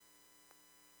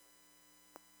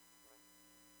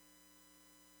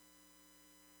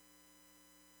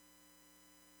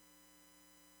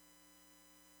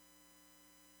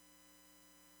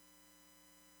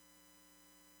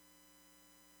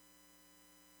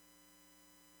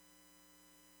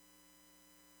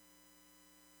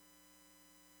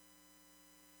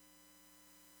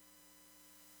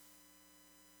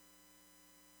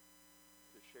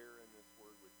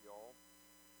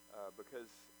because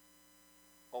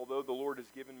although the Lord has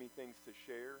given me things to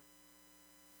share,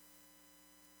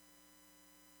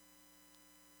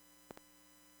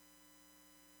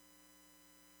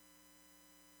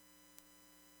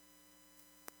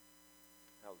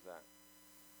 how's that?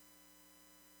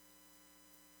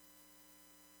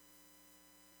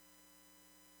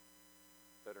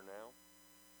 Better now?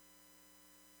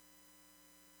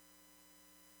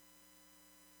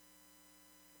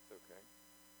 That's okay.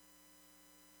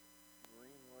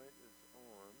 Green light is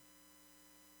on.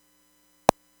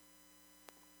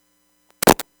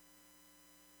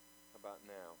 How about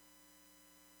now?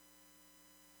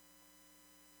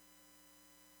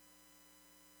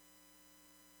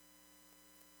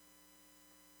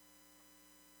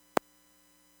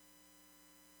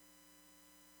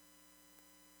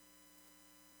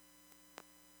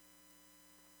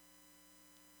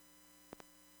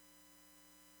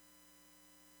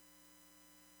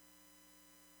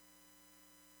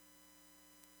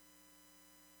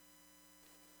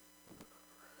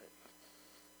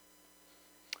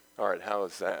 All right, how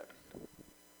is that?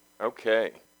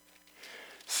 Okay.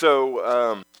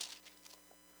 So,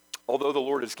 although the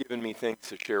Lord has given me things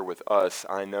to share with us,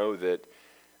 I know that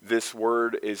this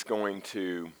word is going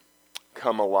to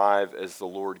come alive as the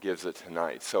Lord gives it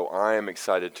tonight. So I am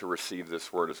excited to receive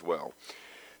this word as well.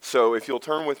 So if you'll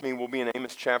turn with me, we'll be in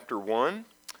Amos chapter 1.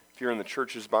 If you're in the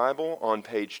church's Bible, on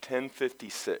page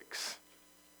 1056.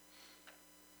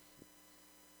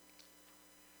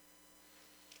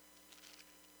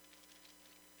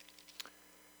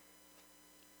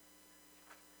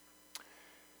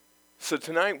 So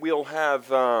tonight we'll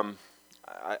have,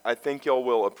 I think y'all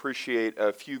will appreciate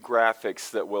a few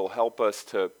graphics that will help us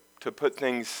to put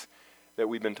things that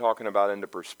we've been talking about into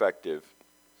perspective.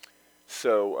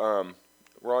 So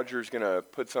Roger's going to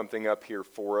put something up here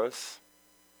for us.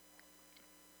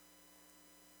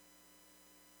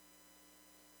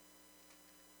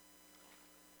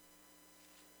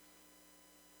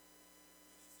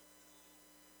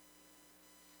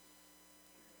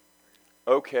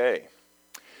 Okay.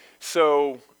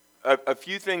 So a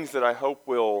few things that I hope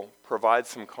will provide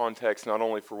some context not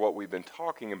only for what we've been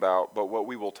talking about, but what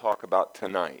we will talk about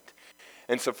tonight.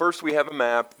 And so first we have a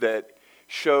map that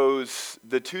shows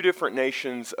the two different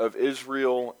nations of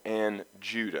Israel and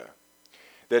Judah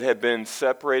that have been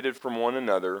separated from one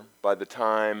another by the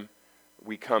time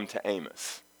we come to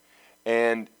Amos.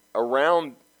 And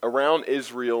around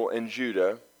Israel and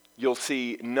Judah, you'll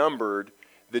see numbered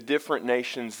the different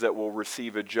nations that will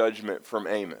receive a judgment from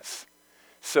Amos.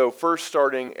 So first,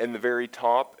 starting in the very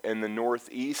top in the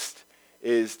northeast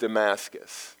is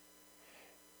Damascus.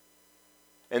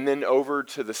 And then over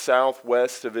to the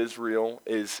southwest of Israel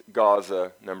is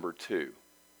Gaza, number 2.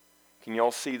 Can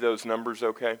y'all see those numbers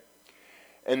okay?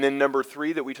 And then number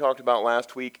 3 that we talked about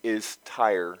last week is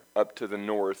Tyre, up to the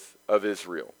north of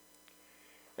Israel.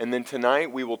 And then tonight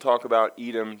we will talk about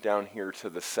Edom down here to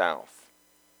the south.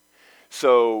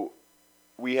 So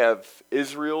we have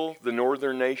Israel, the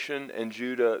northern nation, and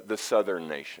Judah, the southern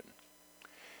nation.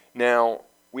 Now,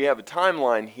 we have a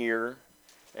timeline here,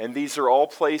 and these are all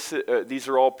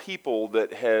people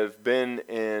that have been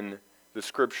in the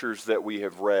scriptures that we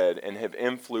have read and have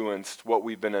influenced what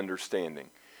we've been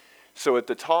understanding. So at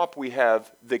the top we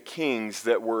have the kings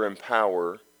that were in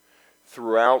power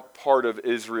throughout part of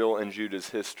Israel and Judah's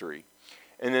history.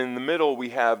 And in the middle we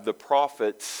have the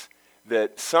prophets,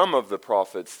 some of the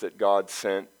prophets that God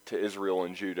sent to Israel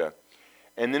and Judah.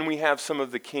 And then we have some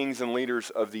of the kings and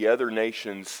leaders of the other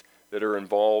nations that are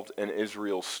involved in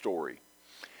Israel's story.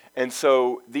 And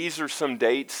so these are some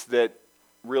dates that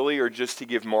really are just to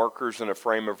give markers and a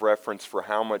frame of reference for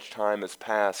how much time has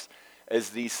passed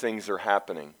as these things are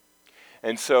happening.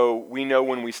 And so we know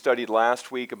when we studied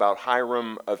last week about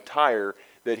Hiram of Tyre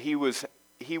that he was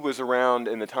around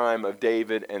in the time of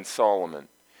David and Solomon.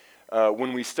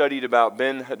 When we studied about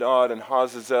Ben-Hadad and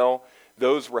Hazazel,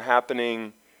 those were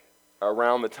happening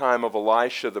around the time of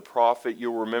Elisha the prophet.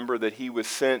 You'll remember that he was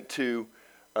sent to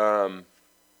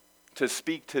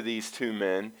speak to these two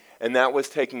men, and that was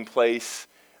taking place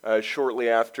shortly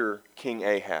after King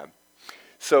Ahab.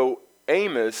 So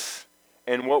Amos,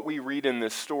 and what we read in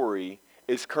this story,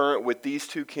 is current with these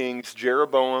two kings,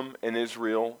 Jeroboam in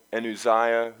Israel, and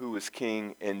Uzziah, who was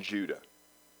king in Judah.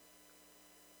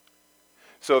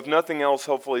 So if nothing else,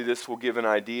 hopefully this will give an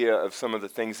idea of some of the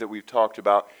things that we've talked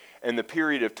about and the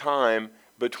period of time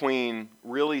between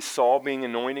really Saul being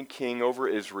anointed king over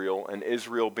Israel and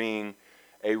Israel being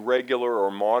a regular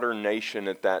or modern nation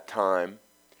at that time,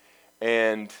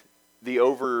 and the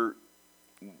over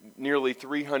nearly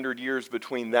 300 years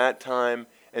between that time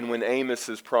and when Amos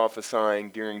is prophesying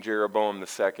during Jeroboam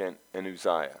II and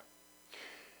Uzziah.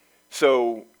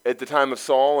 So at the time of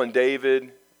Saul and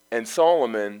David and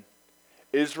Solomon,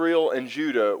 Israel and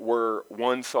Judah were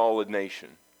one solid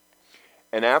nation.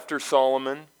 And after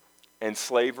Solomon and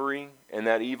slavery and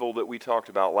that evil that we talked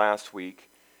about last week,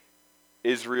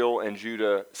 Israel and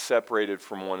Judah separated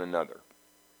from one another.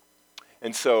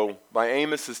 And so by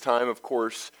Amos's time, of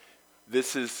course,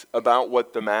 this is about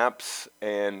what the maps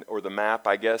or the map,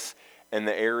 I guess, and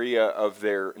the area of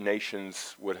their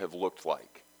nations would have looked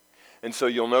like. And so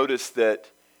you'll notice that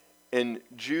in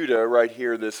Judah, right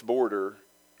here, this border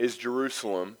is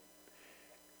Jerusalem,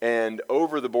 and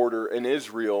over the border in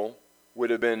Israel would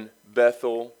have been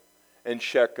Bethel and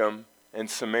Shechem and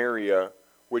Samaria,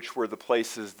 which were the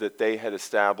places that they had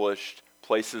established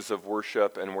places of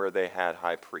worship and where they had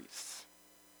high priests.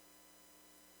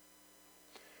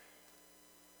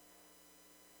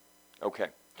 Okay.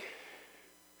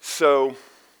 So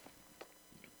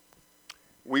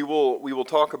we will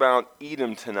talk about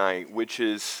Edom tonight, which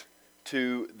is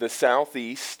to the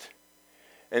southeast.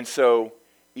 And so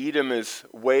Edom is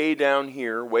way down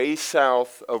here, way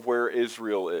south of where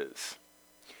Israel is.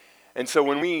 And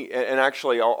so and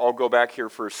actually I'll go back here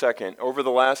for a second. Over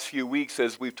the last few weeks,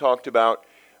 as we've talked about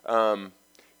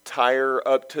Tyre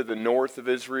up to the north of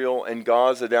Israel and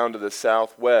Gaza down to the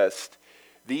southwest,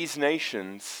 these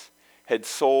nations had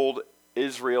sold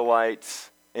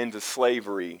Israelites into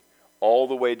slavery all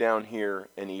the way down here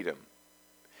in Edom.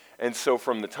 And so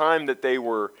from the time that they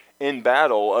were in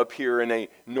battle up here in a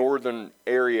northern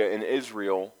area in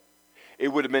Israel, it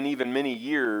would have been even many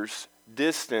years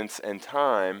distance and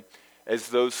time as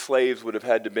those slaves would have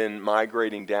had to been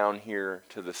migrating down here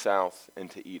to the south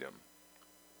into Edom.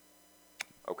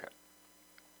 Okay.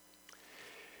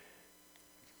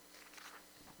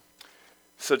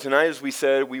 So tonight, as we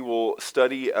said, we will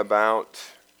study about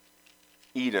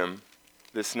Edom,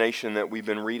 this nation that we've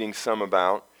been reading some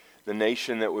about, the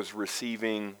nation that was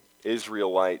receiving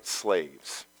Israelite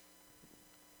slaves.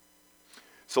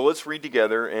 So let's read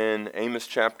together in Amos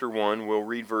chapter 1. We'll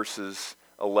read verses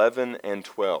 11 and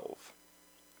 12.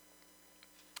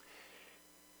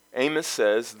 Amos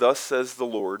says, "Thus says the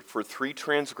Lord, for 3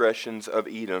 transgressions of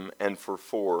Edom and for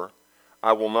 4,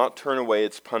 I will not turn away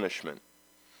its punishment,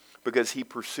 because he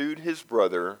pursued his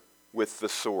brother with the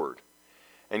sword,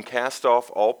 and cast off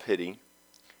all pity.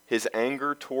 His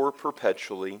anger tore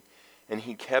perpetually, and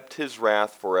he kept his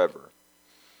wrath forever.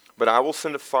 But I will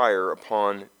send a fire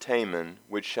upon Taman,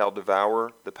 which shall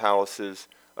devour the palaces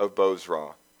of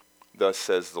Bozrah. Thus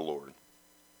says the Lord."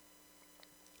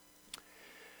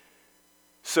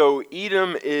 So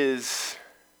Edom is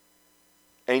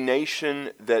a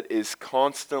nation that is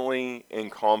constantly in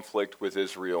conflict with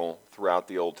Israel throughout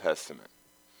the Old Testament.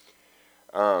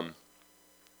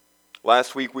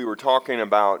 Last week we were talking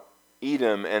about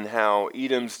Edom and how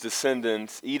Edom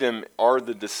are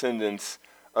the descendants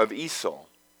of Esau.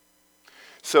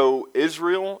 So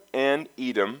Israel and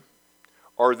Edom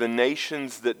are the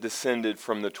nations that descended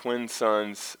from the twin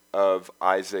sons of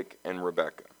Isaac and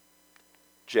Rebekah,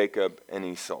 Jacob and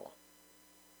Esau.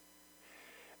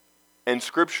 And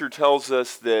Scripture tells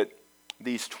us that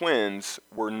these twins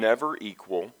were never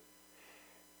equal,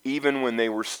 even when they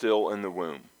were still in the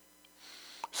womb.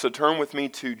 So turn with me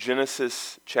to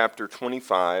Genesis chapter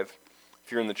 25.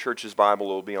 If you're in the church's Bible,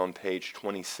 it will be on page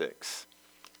 26.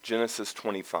 Genesis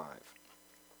 25.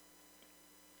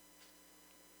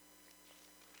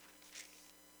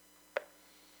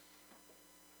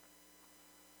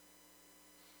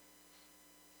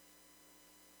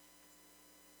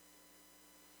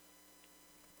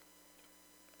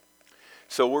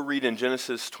 So we'll read in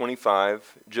Genesis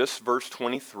 25, just verse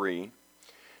 23.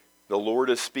 The Lord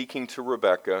is speaking to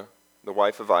Rebekah, the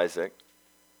wife of Isaac.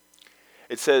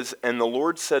 It says, "And the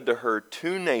Lord said to her,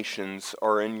 2 nations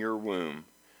are in your womb,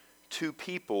 2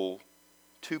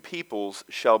 peoples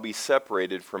shall be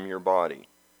separated from your body.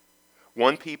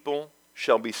 One people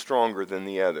shall be stronger than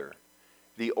the other.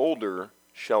 The older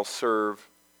shall serve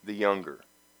the younger."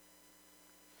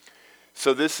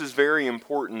 So this is very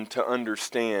important to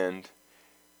understand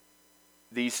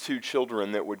these 2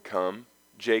 children that would come,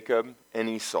 Jacob and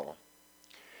Esau.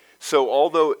 So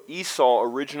although Esau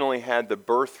originally had the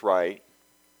birthright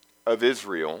of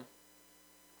Israel,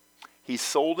 he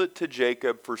sold it to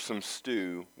Jacob for some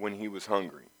stew when he was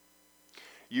hungry.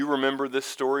 You remember this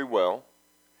story well.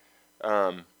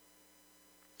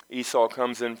 Esau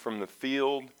comes in from the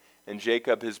field, and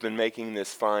Jacob has been making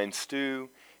this fine stew.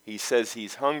 He says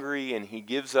he's hungry, and he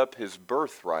gives up his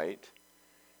birthright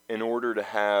in order to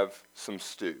have some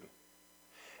stew.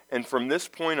 And from this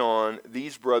point on,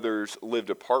 these brothers lived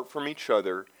apart from each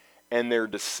other, and their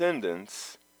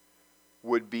descendants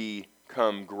would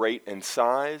become great in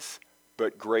size,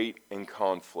 but great in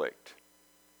conflict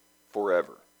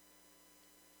forever.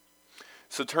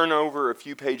 So turn over a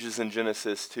few pages in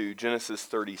Genesis to Genesis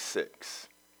 36.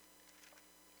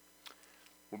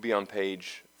 We'll be on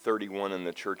page 31 in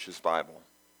the church's Bible.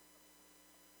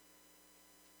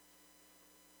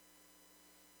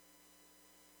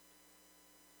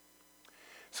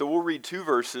 So we'll read two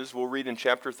verses. We'll read in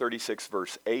chapter 36,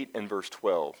 verse 8 and verse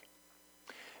 12.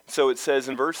 So it says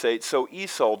in verse 8, "So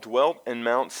Esau dwelt in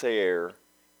Mount Seir.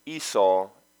 Esau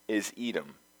is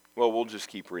Edom." Well, we'll just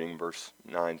keep reading verse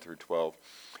 9 through 12.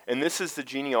 "And this is the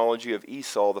genealogy of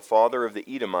Esau, the father of the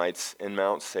Edomites in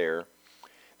Mount Seir.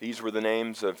 These were the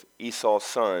names of Esau's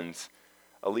sons: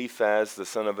 Eliphaz, the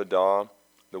son of Adah,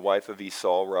 the wife of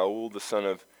Esau; Reuel, the son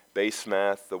of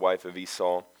Basemath, the wife of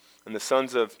Esau. And the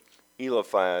sons of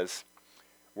Eliphaz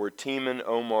were Teman,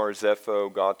 Omar,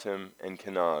 Zepho, Gatam, and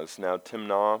Kenaz. Now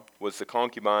Timnah was the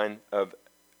concubine of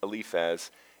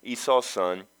Eliphaz, Esau's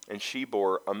son, and she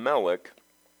bore Amalek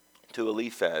to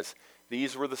Eliphaz.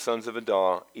 These were the sons of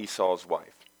Adah, Esau's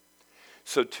wife."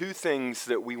 So two things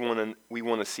that we want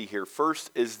to see here. First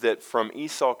is that from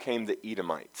Esau came the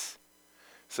Edomites.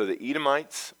 So the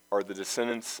Edomites are the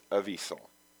descendants of Esau.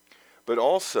 But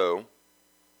also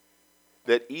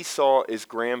that Esau is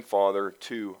grandfather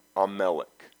to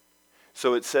Amalek.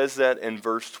 So it says that in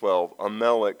verse 12,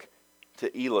 Amalek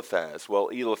to Eliphaz. Well,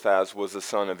 Eliphaz was the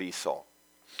son of Esau.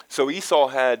 So Esau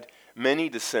had many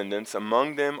descendants.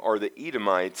 Among them are the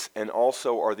Edomites and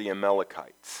also are the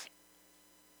Amalekites.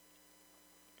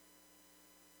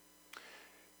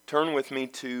 Turn with me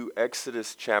to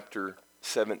Exodus chapter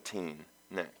 17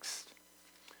 next.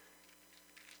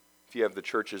 If you have the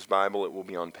church's Bible, it will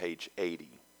be on page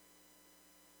 80.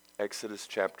 Exodus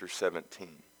chapter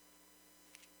 17.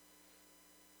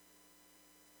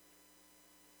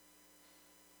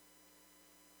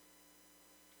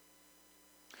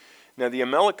 Now the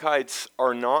Amalekites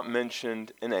are not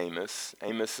mentioned in Amos.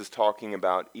 Amos is talking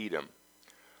about Edom.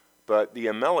 But the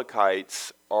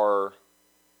Amalekites are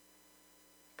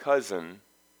cousin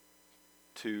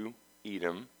to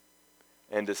Edom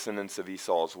and descendants of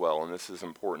Esau as well. And this is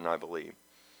important, I believe.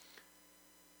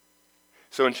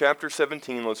 So in chapter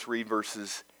 17, let's read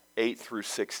verses 8 through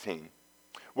 16.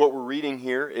 What we're reading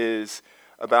here is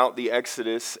about the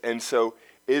Exodus. And so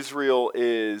Israel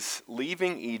is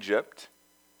leaving Egypt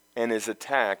and is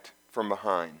attacked from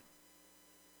behind.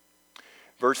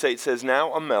 Verse 8 says,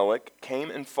 "Now Amalek came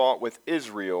and fought with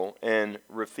Israel in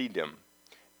Rephidim.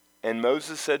 And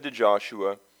Moses said to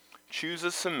Joshua, 'Choose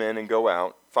us some men and go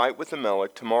out, fight with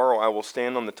Amalek. Tomorrow I will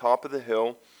stand on the top of the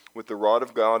hill with the rod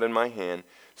of God in my hand.'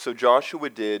 So Joshua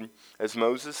did as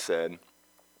Moses said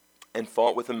and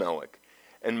fought with Amalek.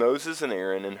 And Moses and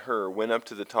Aaron and Hur went up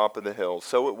to the top of the hill.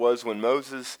 So it was when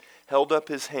Moses held up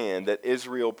his hand that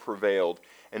Israel prevailed,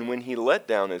 and when he let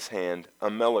down his hand,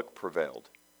 Amalek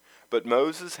prevailed. But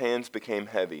Moses' hands became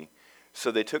heavy. So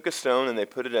they took a stone and they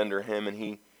put it under him, and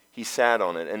he sat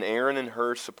on it. And Aaron and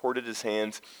Hur supported his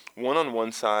hands, one on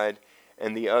one side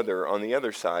and the other on the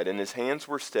other side, and his hands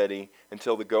were steady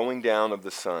until the going down of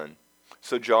the sun.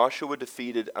 So Joshua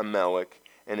defeated Amalek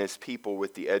and his people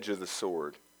with the edge of the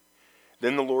sword.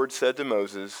 Then the Lord said to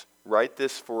Moses, 'Write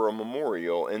this for a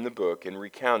memorial in the book and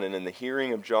recount it in the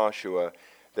hearing of Joshua,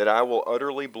 that I will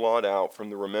utterly blot out from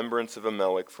the remembrance of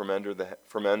Amalek from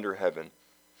under heaven.'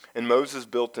 And Moses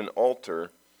built an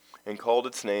altar and called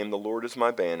its name, 'The Lord is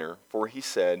my banner.' For he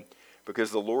said,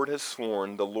 'Because the Lord has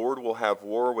sworn, the Lord will have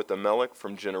war with Amalek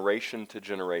from generation to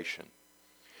generation.'"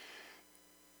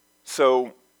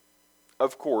 So,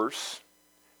 of course,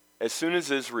 as soon as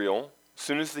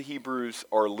the Hebrews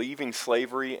are leaving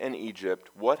slavery in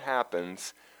Egypt, what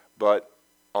happens but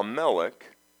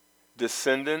Amalek,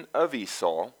 descendant of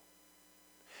Esau,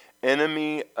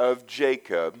 enemy of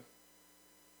Jacob,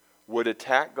 would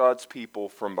attack God's people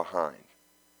from behind.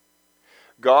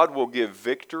 God will give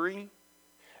victory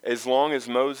as long as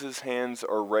Moses' hands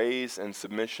are raised in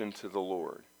submission to the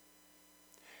Lord.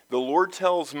 The Lord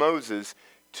tells Moses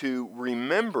to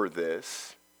remember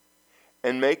this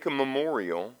and make a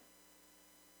memorial,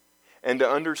 and to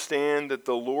understand that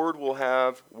the Lord will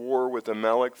have war with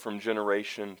Amalek from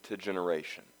generation to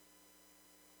generation.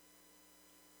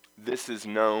 This is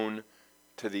known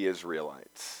to the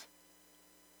Israelites,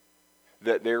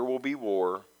 that there will be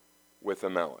war with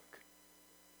Amalek.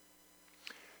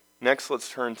 Next, let's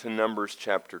turn to Numbers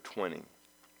chapter 20. And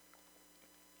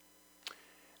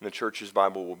the church's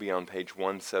Bible will be on page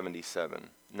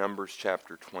 177. Numbers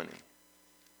chapter 20.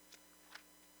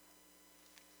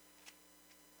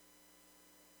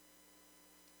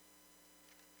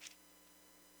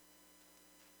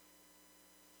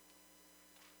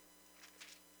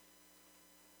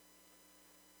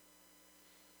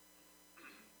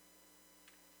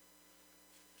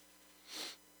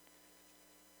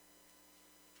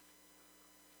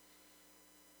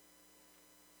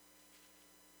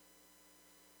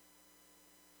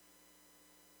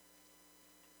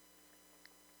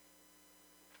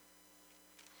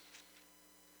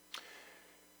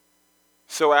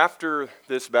 So after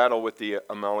this battle with the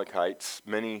Amalekites,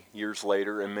 many years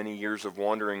later and many years of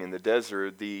wandering in the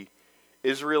desert, the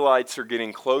Israelites are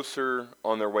getting closer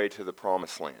on their way to the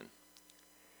Promised Land.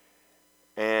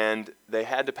 And they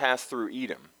had to pass through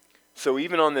Edom. So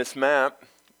even on this map,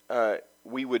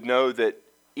 we would know that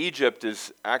Egypt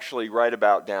is actually right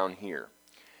about down here.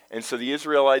 And so the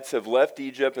Israelites have left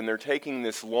Egypt, and they're taking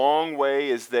this long way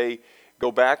as they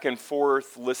go back and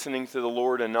forth, listening to the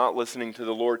Lord and not listening to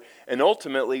the Lord. And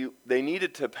ultimately, they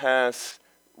needed to pass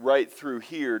right through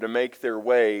here to make their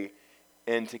way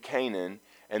into Canaan.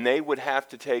 And they would have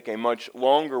to take a much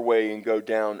longer way and go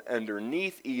down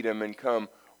underneath Edom and come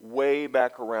way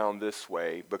back around this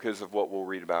way because of what we'll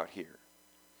read about here.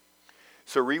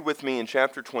 So read with me in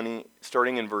chapter 20,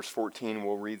 starting in verse 14.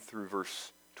 We'll read through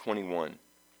verse 21.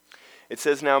 It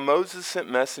says, "Now Moses sent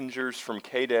messengers from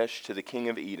Kadesh to the king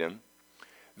of Edom.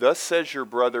 Thus says your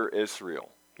brother Israel."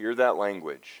 Hear that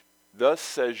language. "Thus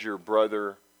says your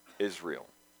brother Israel.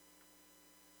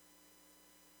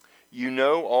 You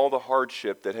know all the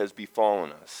hardship that has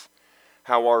befallen us,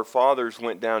 how our fathers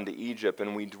went down to Egypt,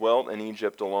 and we dwelt in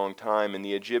Egypt a long time, and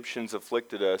the Egyptians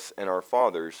afflicted us and our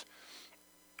fathers.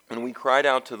 When we cried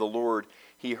out to the Lord,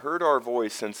 he heard our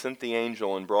voice and sent the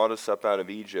angel and brought us up out of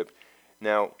Egypt.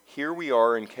 Now here we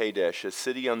are in Kadesh, a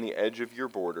city on the edge of your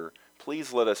border.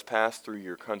 Please let us pass through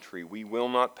your country. We will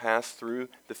not pass through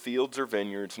the fields or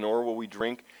vineyards, nor will we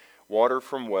drink water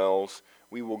from wells.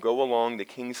 We will go along the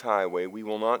king's highway. We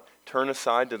will not turn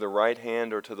aside to the right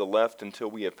hand or to the left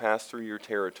until we have passed through your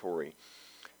territory."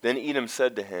 Then Edom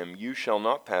said to him, "You shall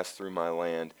not pass through my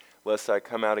land, lest I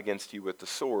come out against you with the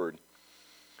sword."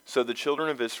 So the children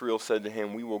of Israel said to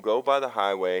him, "We will go by the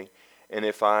highway, and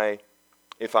if I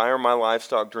or my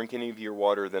livestock drink any of your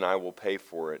water, then I will pay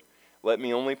for it. Let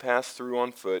me only pass through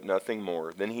on foot, nothing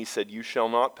more." Then he said, "You shall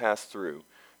not pass through."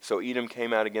 So Edom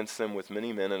came out against them with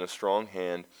many men and a strong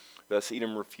hand. Thus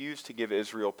Edom refused to give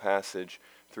Israel passage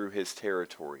through his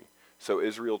territory. So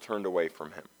Israel turned away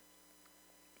from him.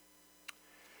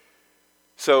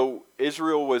 So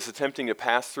Israel was attempting to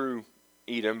pass through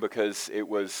Edom because it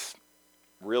was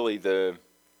really the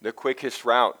quickest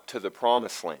route to the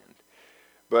Promised Land.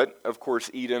 But, of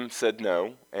course, Edom said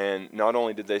no, and not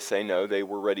only did they say no, they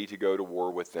were ready to go to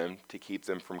war with them to keep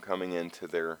them from coming into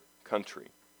their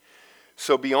country.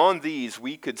 So beyond these,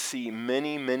 we could see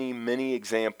many, many, many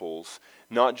examples,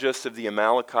 not just of the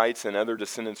Amalekites and other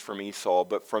descendants from Esau,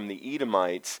 but from the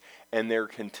Edomites and their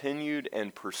continued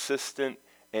and persistent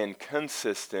and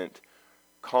consistent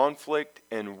conflict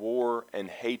and war and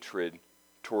hatred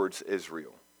towards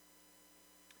Israel.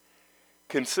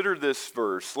 Consider this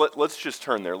verse. Let's just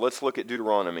turn there. Let's look at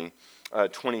Deuteronomy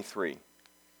 23.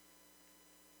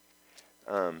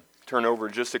 Turn over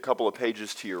just a couple of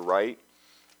pages to your right.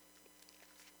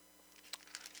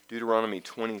 Deuteronomy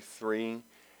 23.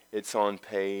 It's on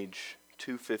page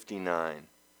 259.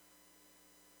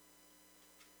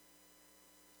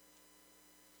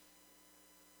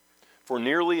 For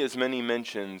nearly as many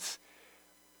mentions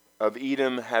of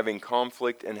Edom having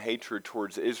conflict and hatred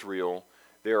towards Israel,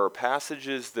 there are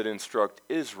passages that instruct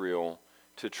Israel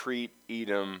to treat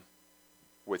Edom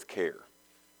with care.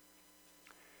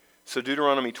 So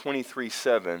Deuteronomy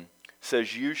 23:7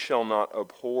 says, "You shall not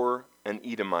abhor an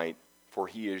Edomite, for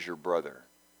he is your brother."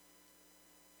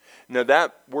 Now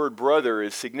that word brother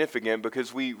is significant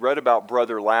because we read about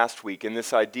brother last week, and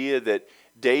this idea that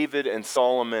David and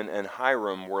Solomon and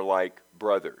Hiram were like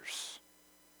brothers.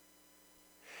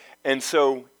 And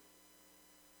so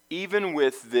even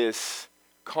with this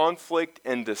conflict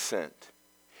and dissent,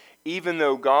 even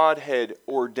though God had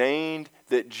ordained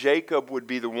that Jacob would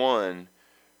be the one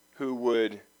who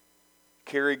would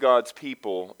carry God's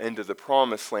people into the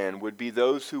Promised Land, would be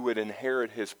those who would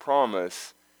inherit his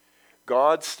promise,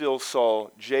 God still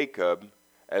saw Jacob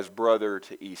as brother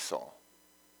to Esau.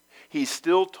 He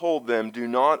still told them, "Do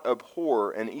not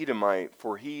abhor an Edomite,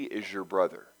 for he is your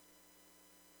brother."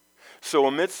 So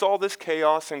amidst all this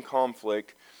chaos and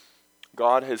conflict,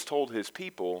 God has told his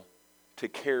people to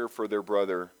care for their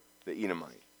brother, the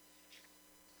Edomite.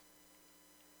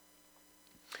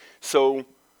 So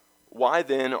why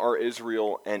then are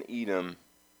Israel and Edom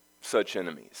such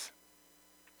enemies?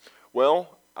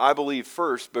 Well, I believe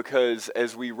first because,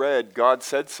 as we read, God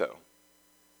said so.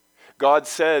 God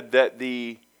said that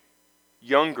the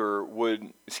older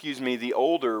would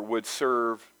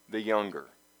serve the younger.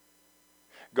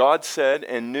 God said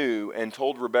and knew and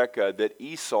told Rebekah that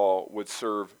Esau would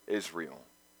serve Israel.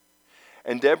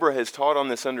 And Deborah has taught on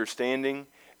this understanding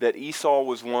that Esau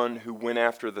was one who went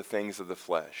after the things of the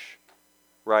flesh,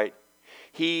 right?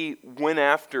 He went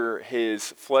after his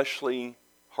fleshly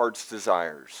heart's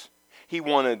desires. He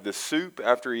wanted the soup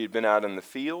after he had been out in the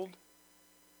field.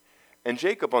 And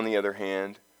Jacob, on the other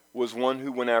hand, was one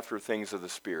who went after things of the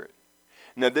Spirit.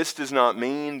 Now, this does not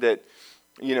mean that,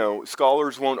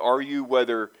 scholars won't argue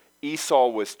whether Esau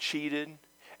was cheated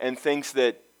and thinks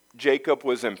that Jacob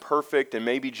was imperfect and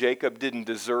maybe Jacob didn't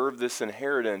deserve this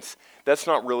inheritance. That's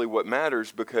not really what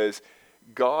matters, because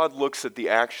God looks at the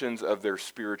actions of their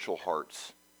spiritual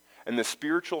hearts. And the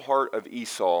spiritual heart of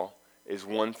Esau is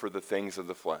one for the things of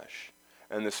the flesh.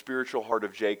 And the spiritual heart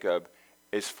of Jacob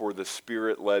is for the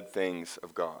Spirit-led things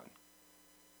of God.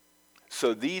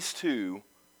 So these two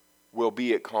will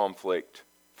be at conflict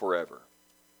forever.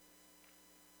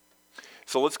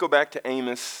 So let's go back to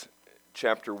Amos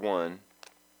chapter 1,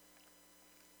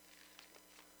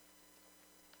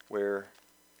 where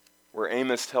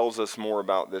Amos tells us more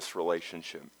about this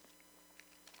relationship.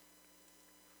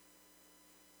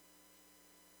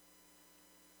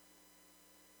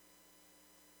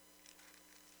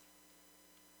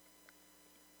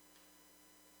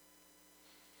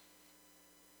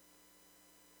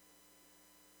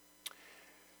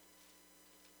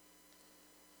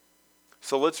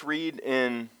 So let's read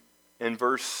in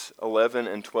verse 11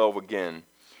 and 12 again.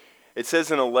 It says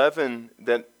in 11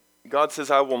 that God says,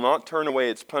 I will not turn away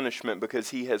its punishment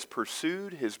because he has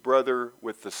pursued his brother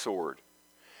with the sword.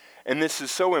 And this is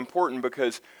so important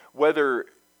because whether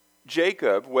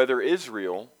Jacob, whether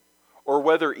Israel, or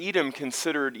whether Edom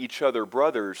considered each other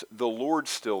brothers, the Lord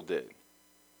still did.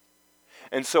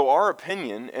 And so our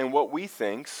opinion and what we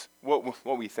think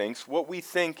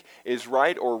is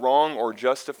right or wrong or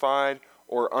justified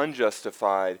or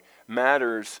unjustified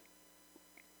matters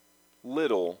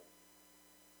little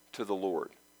to the Lord.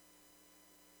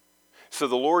 So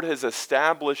the Lord has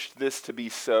established this to be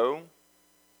so,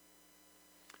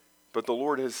 but the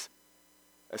Lord has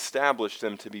established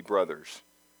them to be brothers.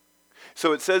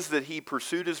 So it says that he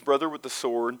pursued his brother with the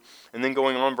sword, and then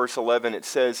going on, verse 11, it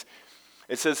says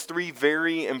three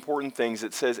very important things.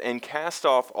 It says, and cast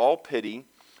off all pity,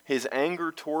 his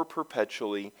anger tore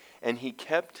perpetually, and he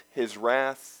kept his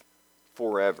wrath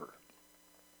forever.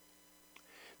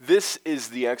 This is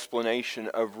the explanation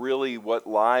of really what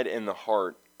lied in the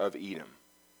heart of Edom.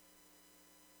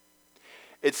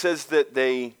 It says that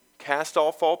they cast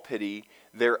off all pity,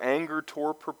 their anger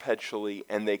tore perpetually,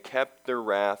 and they kept their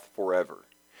wrath forever.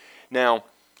 Now,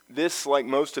 this, like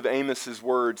most of Amos's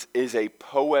words, is a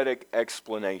poetic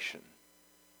explanation.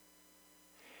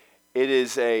 It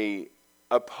is a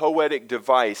poetic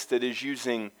device that is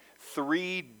using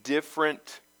three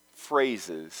different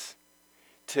phrases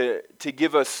to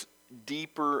give us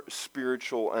deeper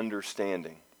spiritual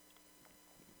understanding.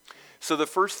 So the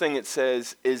first thing it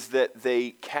says is that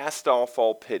they cast off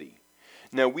all pity.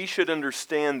 Now we should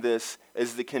understand this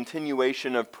as the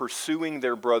continuation of pursuing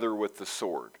their brother with the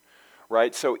sword.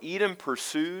 Right? So Edom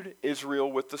pursued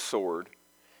Israel with the sword,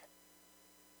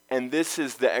 and this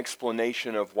is the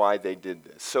explanation of why they did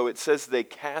this. So it says they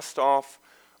cast off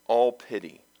all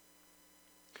pity.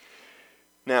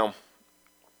 Now,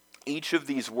 each of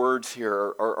these words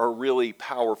here are really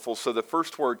powerful. So the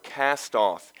first word, cast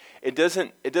off, it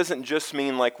doesn't just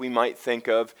mean like we might think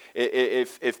of.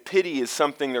 If pity is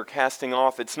something they're casting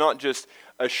off, it's not just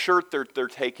a shirt they're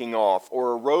taking off,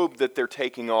 or a robe that they're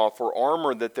taking off, or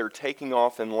armor that they're taking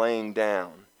off and laying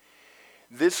down.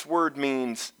 This word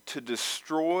means to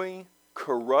destroy,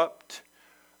 corrupt,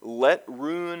 let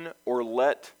ruin, or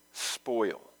let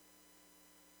spoil.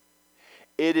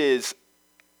 It is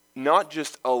not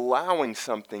just allowing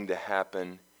something to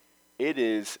happen, it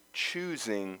is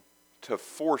choosing to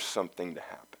force something to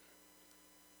happen.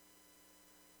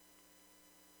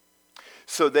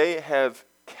 So they have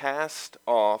cast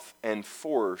off and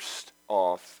forced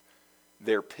off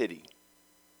their pity.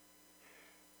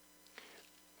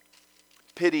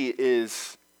 Pity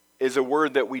is a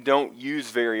word that we don't use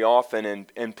very often,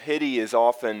 and pity is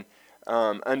often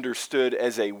understood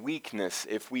as a weakness.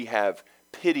 If we have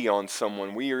pity on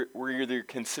someone, we're either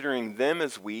considering them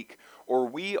as weak, or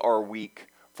we are weak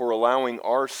for allowing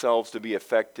ourselves to be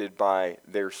affected by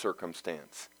their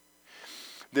circumstance.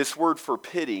 This word for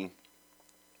pity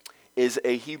is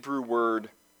a Hebrew word,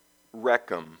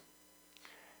 rechem.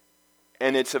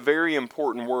 And it's a very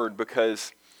important word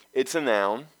because it's a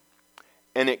noun,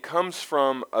 and it comes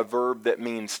from a verb that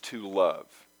means to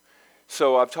love.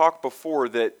 So I've talked before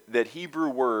that Hebrew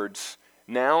words,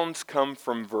 nouns come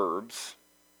from verbs.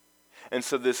 And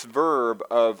so this verb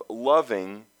of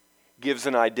loving gives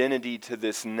an identity to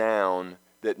this noun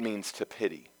that means to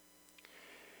pity.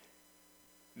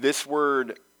 This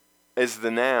word as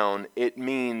the noun, it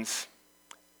means,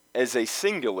 as a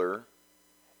singular,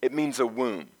 it means a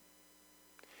womb.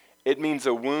 It means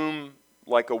a womb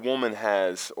like a woman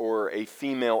has or a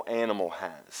female animal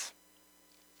has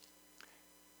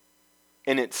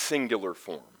in its singular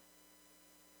form.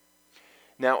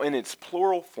 Now, in its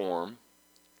plural form,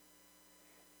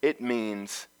 it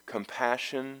means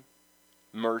compassion,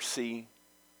 mercy,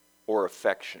 or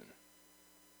affection.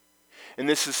 And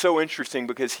this is so interesting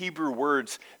because Hebrew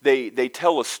words, they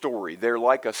tell a story. They're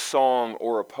like a song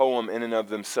or a poem in and of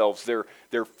themselves.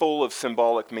 They're full of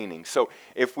symbolic meaning. So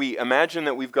if we imagine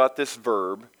that we've got this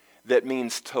verb that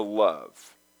means to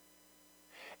love,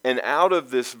 and out of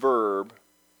this verb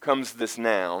comes this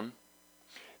noun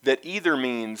that either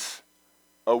means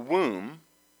a womb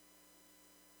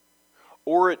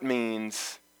or it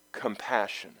means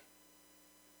compassion.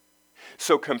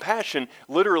 So compassion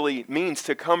literally means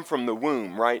to come from the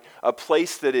womb, right? A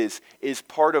place that is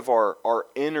part of our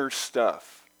inner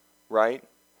stuff, right?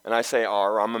 And I say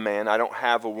I'm a man, I don't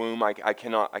have a womb, I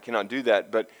cannot do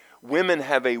that. But women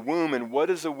have a womb, and what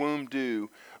does a womb do?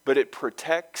 But it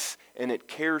protects and it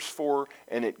cares for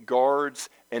and it guards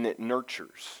and it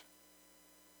nurtures.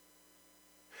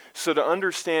 So to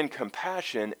understand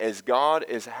compassion as God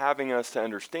is having us to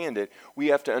understand it, we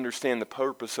have to understand the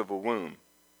purpose of a womb.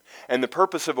 And the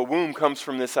purpose of a womb comes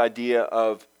from this idea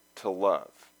of to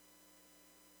love.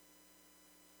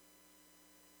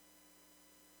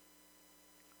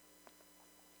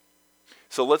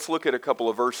 So let's look at a couple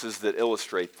of verses that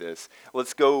illustrate this.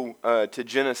 Let's go to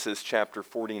Genesis chapter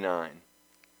 49.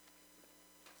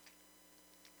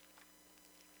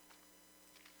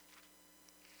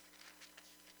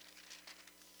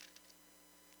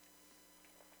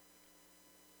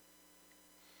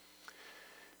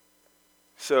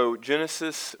 So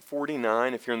Genesis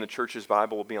 49, if you're in the church's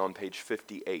Bible, will be on page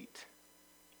 58.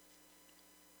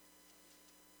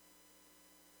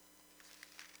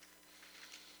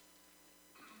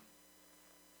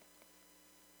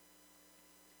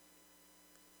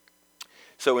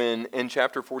 So in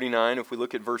chapter 49, if we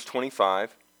look at verse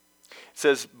 25, it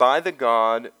says, "By the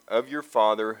God of your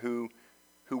father who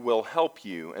will help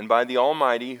you, and by the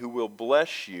Almighty who will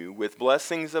bless you with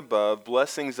blessings above,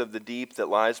 blessings of the deep that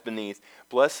lies beneath,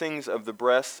 blessings of the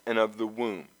breast and of the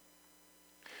womb."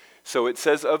 So it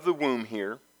says of the womb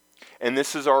here, and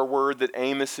this is our word that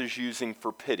Amos is using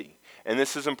for pity. And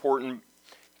this is important.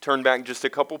 Turn back just a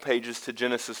couple pages to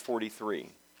Genesis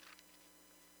 43.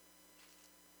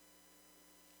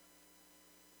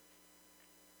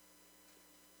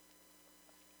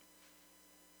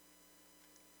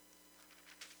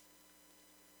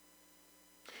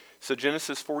 So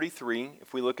Genesis 43,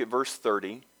 if we look at verse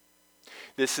 30,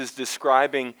 this is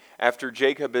describing after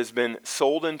Jacob has been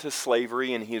sold into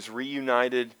slavery and he is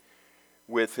reunited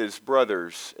with his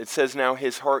brothers. It says, "Now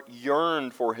his heart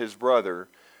yearned for his brother,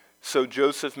 so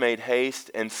Joseph made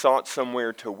haste and sought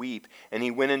somewhere to weep, and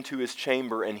he went into his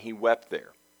chamber and he wept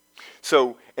there."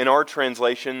 So in our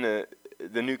translation,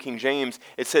 the New King James,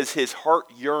 it says his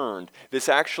heart yearned. This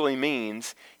actually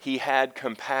means he had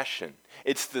compassion.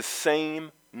 It's the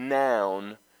same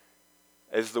noun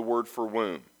as the word for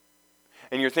womb.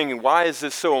 And you're thinking, why is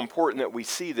this so important that we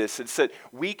see this? It's that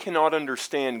we cannot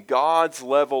understand God's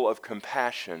level of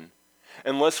compassion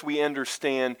unless we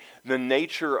understand the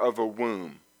nature of a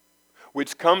womb,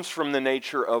 which comes from the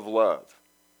nature of love.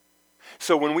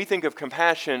 So when we think of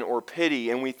compassion or pity,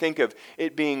 and we think of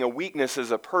it being a weakness as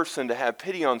a person to have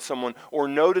pity on someone or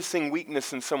noticing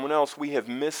weakness in someone else, we have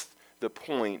missed the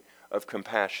point of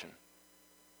compassion.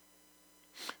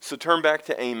 So turn back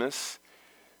to Amos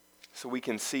so we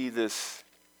can see this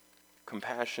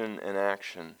compassion in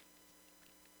action.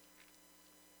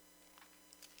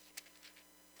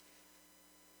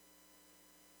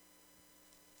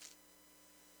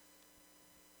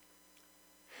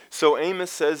 So Amos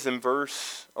says in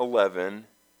verse 11,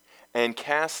 "And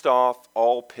cast off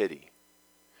all pity,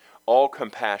 all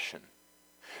compassion."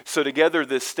 So together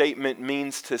this statement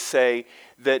means to say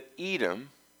that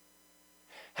Edom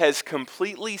has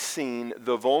completely seen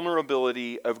the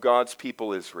vulnerability of God's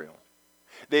people Israel.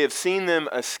 They have seen them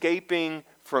escaping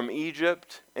from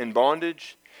Egypt and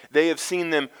bondage. They have seen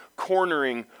them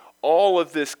cornering all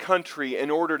of this country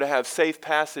in order to have safe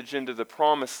passage into the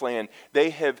promised land.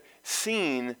 They have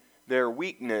seen their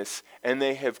weakness, and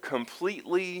they have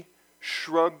completely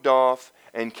shrugged off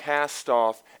and cast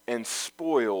off and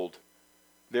spoiled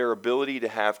their ability to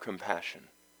have compassion.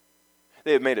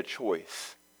 They have made a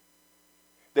choice.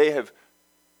 They have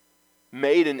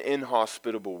made an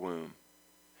inhospitable womb.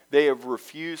 They have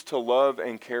refused to love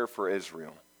and care for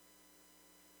Israel.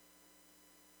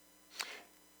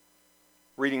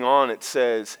 Reading on, it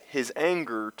says, "His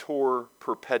anger tore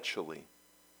perpetually."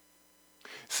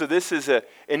 So this is an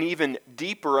even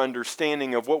deeper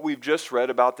understanding of what we've just read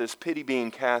about this pity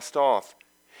being cast off.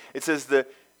 It says the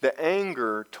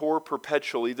anger tore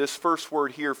perpetually. This first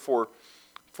word here for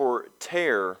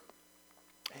tear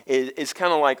is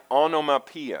kind of like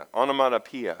onomatopoeia.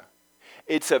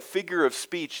 It's a figure of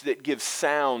speech that gives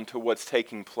sound to what's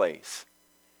taking place.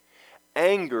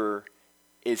 Anger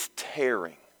is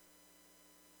tearing.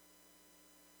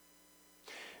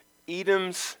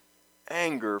 Edom's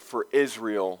anger for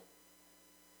Israel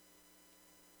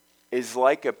is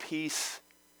like a piece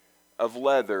of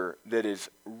leather that is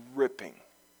ripping.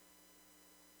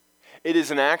 It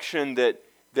is an action that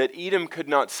Edom could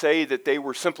not say that they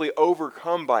were simply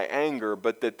overcome by anger,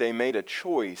 but that they made a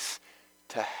choice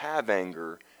to have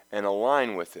anger and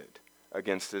align with it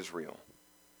against Israel.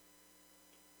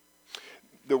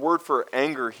 The word for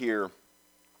anger here,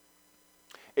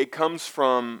 it comes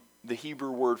from the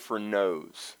Hebrew word for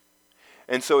nose.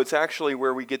 And so it's actually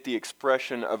where we get the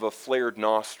expression of a flared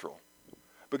nostril.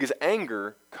 Because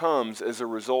anger comes as a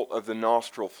result of the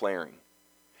nostril flaring.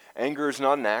 Anger is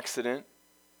not an accident.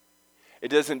 It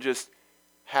doesn't just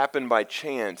happen by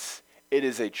chance. It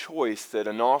is a choice that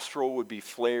a nostril would be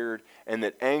flared and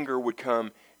that anger would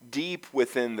come deep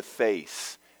within the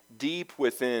face, deep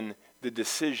within the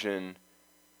decision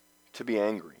to be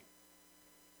angry.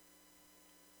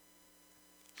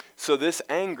 So this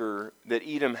anger that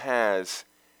Edom has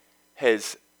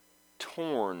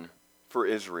torn for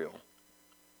Israel.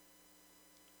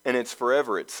 And it's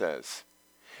forever, it says.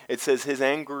 It says his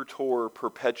anger tore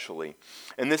perpetually.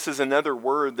 And this is another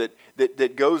word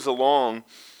that goes along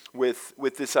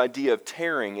with this idea of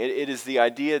tearing. It is the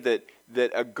idea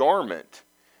that a garment,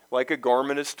 like a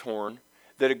garment is torn,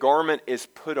 that a garment is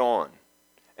put on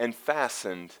and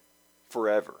fastened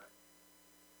forever.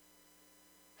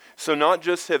 So not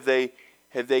just have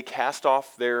they cast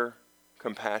off their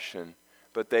compassion,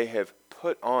 but they have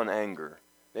put on anger.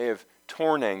 They have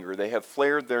torn anger. They have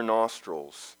flared their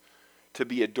nostrils to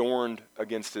be adorned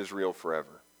against Israel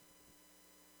forever.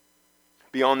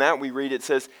 Beyond that, we read, it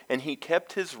says, and he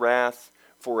kept his wrath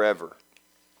forever.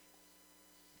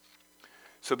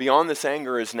 So beyond this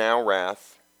anger is now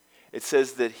wrath. It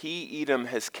says that he, Edom,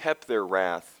 has kept their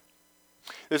wrath.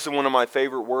 This is one of my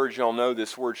favorite words. Y'all know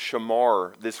this word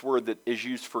shamar, this word that is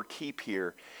used for keep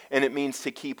here. And it means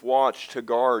to keep watch, to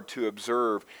guard, to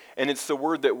observe. And it's the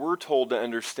word that we're told to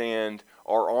understand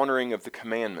our honoring of the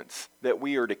commandments, that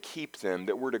we are to keep them,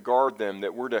 that we're to guard them,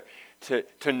 that we're to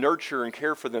nurture and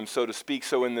care for them, so to speak.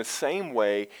 So in the same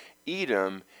way,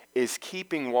 Edom is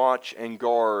keeping watch and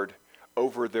guard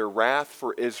over their wrath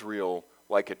for Israel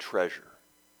like a treasure.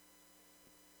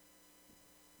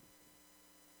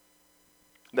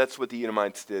 That's what the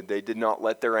Edomites did. They did not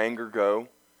let their anger go.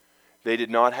 They did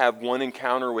not have one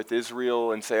encounter with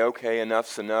Israel and say, okay,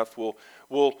 enough's enough.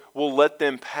 We'll let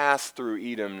them pass through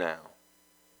Edom now.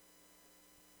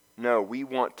 No, we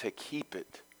want to keep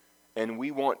it, and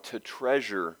we want to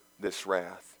treasure this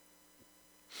wrath.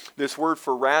 This word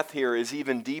for wrath here is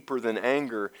even deeper than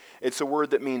anger. It's a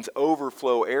word that means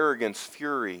overflow, arrogance,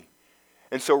 fury.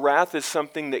 And so wrath is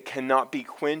something that cannot be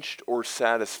quenched or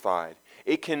satisfied.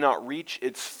 It cannot reach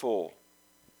its full.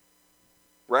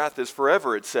 Wrath is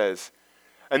forever, it says.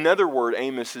 Another word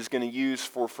Amos is going to use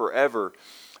for forever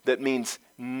that means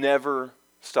never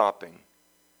stopping,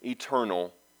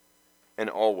 eternal, and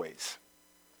always.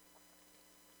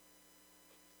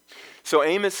 So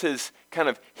Amos has kind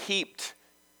of heaped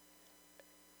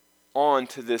on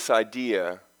to this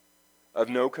idea of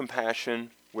no compassion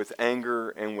with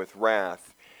anger and with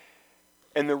wrath.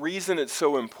 And the reason it's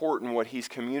so important what he's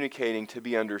communicating to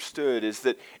be understood is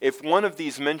that if one of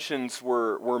these mentions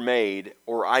were made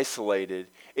or isolated,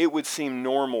 it would seem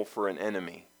normal for an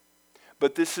enemy.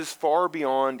 But this is far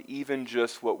beyond even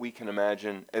just what we can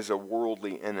imagine as a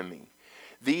worldly enemy.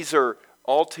 These are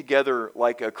altogether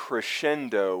like a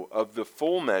crescendo of the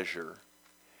full measure.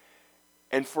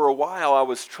 And for a while I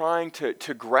was trying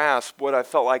to grasp what I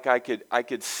felt like I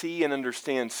could see and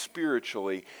understand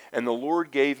spiritually, and the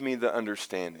Lord gave me the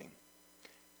understanding.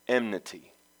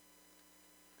 Enmity.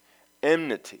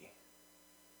 Enmity.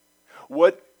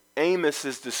 What Amos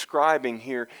is describing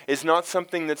here is not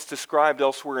something that's described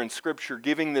elsewhere in Scripture,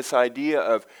 giving this idea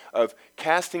of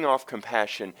casting off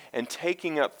compassion and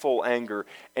taking up full anger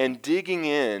and digging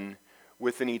in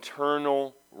with an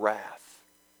eternal wrath.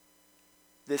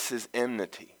 This is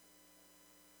enmity.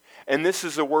 And this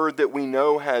is a word that we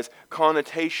know has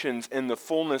connotations in the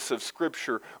fullness of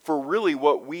Scripture for really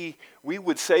what we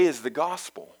would say is the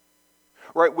gospel.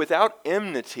 Right? Without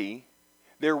enmity,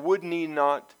 there would need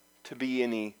not to be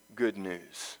any good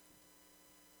news.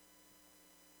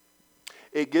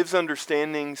 It gives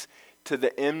understandings to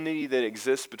the enmity that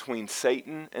exists between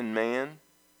Satan and man,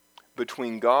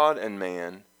 between God and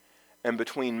man, and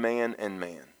between man and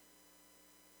man.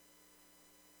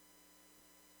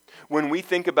 When we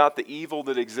think about the evil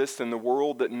that exists in the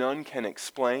world that none can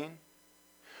explain,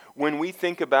 when we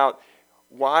think about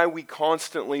why we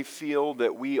constantly feel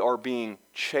that we are being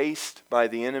chased by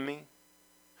the enemy,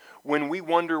 when we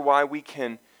wonder why we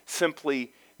can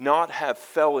simply not have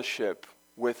fellowship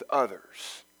with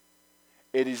others,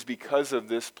 it is because of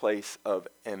this place of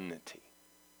enmity.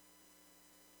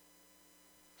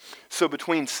 So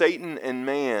between Satan and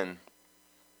man,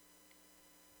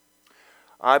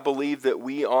 I believe that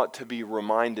we ought to be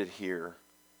reminded here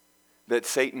that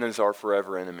Satan is our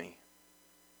forever enemy.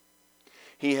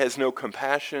 He has no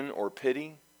compassion or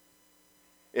pity.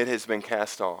 It has been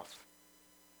cast off.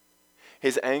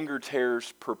 His anger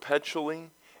tears perpetually,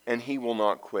 and he will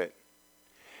not quit.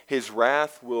 His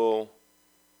wrath will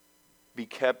be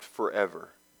kept forever.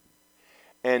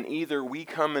 And either we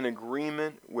come in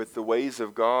agreement with the ways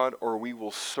of God, or we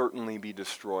will certainly be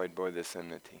destroyed by this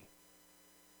enmity.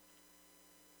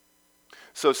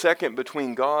 So second,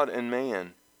 between God and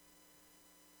man,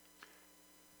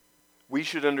 we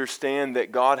should understand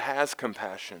that God has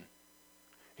compassion.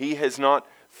 He has not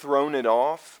thrown it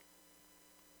off.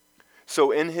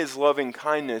 So in His loving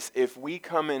kindness, if we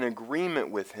come in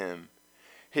agreement with Him,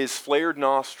 His flared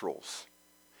nostrils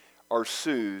are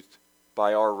soothed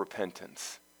by our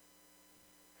repentance.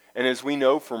 And as we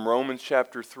know from Romans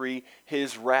chapter 3,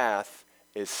 His wrath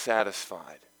is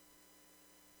satisfied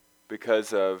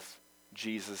because of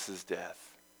Jesus'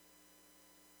 death.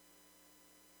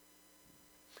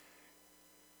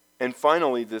 And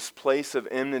finally, this place of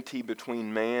enmity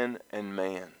between man and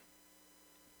man.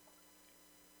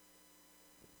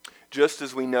 Just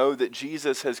as we know that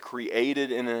Jesus has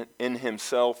created in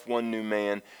Himself one new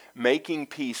man, making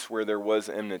peace where there was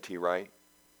enmity, right?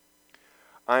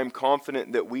 I am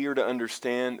confident that we are to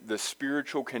understand the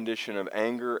spiritual condition of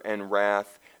anger and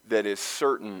wrath that is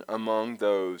certain among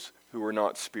those who are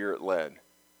not Spirit-led.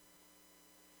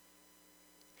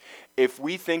 If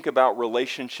we think about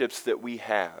relationships that we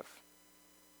have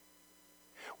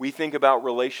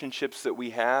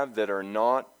that are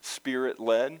not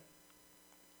Spirit-led,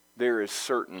 there is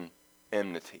certain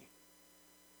enmity.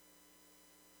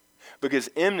 Because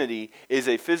enmity is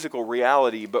a physical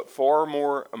reality, but far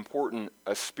more important,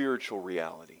 a spiritual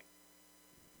reality.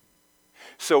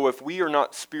 So if we are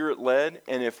not Spirit-led,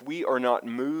 and if we are not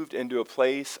moved into a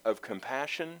place of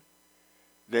compassion,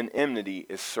 then enmity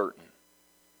is certain.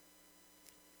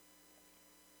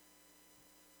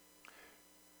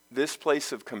 This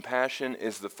place of compassion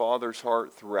is the Father's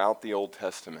heart throughout the Old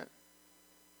Testament.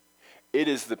 It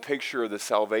is the picture of the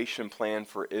salvation plan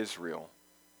for Israel.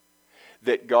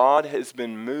 That God has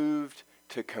been moved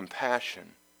to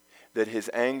compassion, that His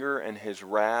anger and His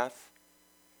wrath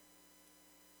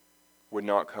would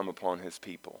not come upon His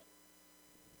people.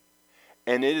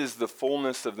 And it is the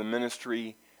fullness of the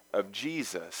ministry of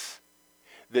Jesus,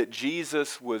 that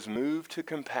Jesus was moved to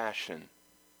compassion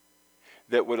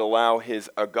that would allow His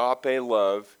agape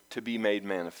love to be made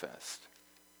manifest.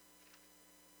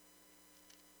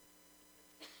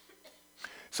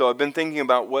 So I've been thinking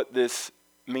about what this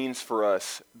means for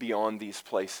us beyond these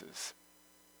places.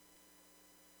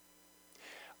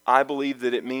 I believe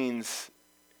that it means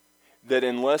that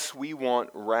unless we want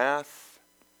wrath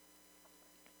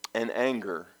and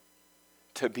anger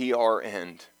to be our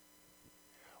end,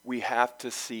 we have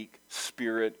to seek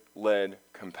Spirit-led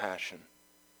compassion.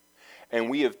 And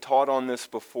we have taught on this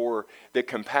before, that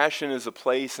compassion is a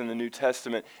place in the New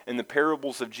Testament, in the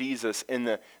parables of Jesus, in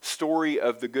the story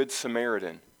of the Good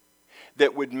Samaritan,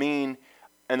 that would mean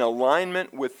an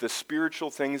alignment with the spiritual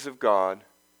things of God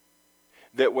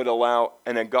that would allow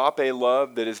an agape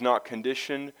love that is not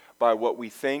conditioned by what we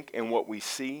think and what we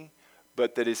see,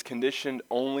 but that is conditioned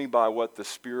only by what the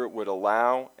Spirit would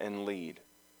allow and lead.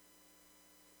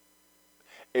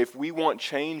 If we want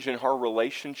change in our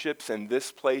relationships in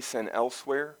this place and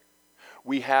elsewhere,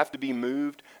 we have to be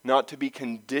moved not to be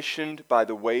conditioned by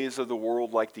the ways of the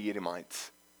world like the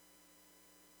Edomites,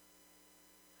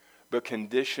 but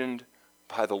conditioned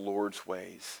by the Lord's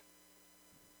ways.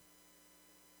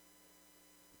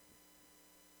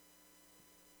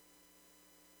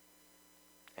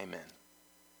 Amen.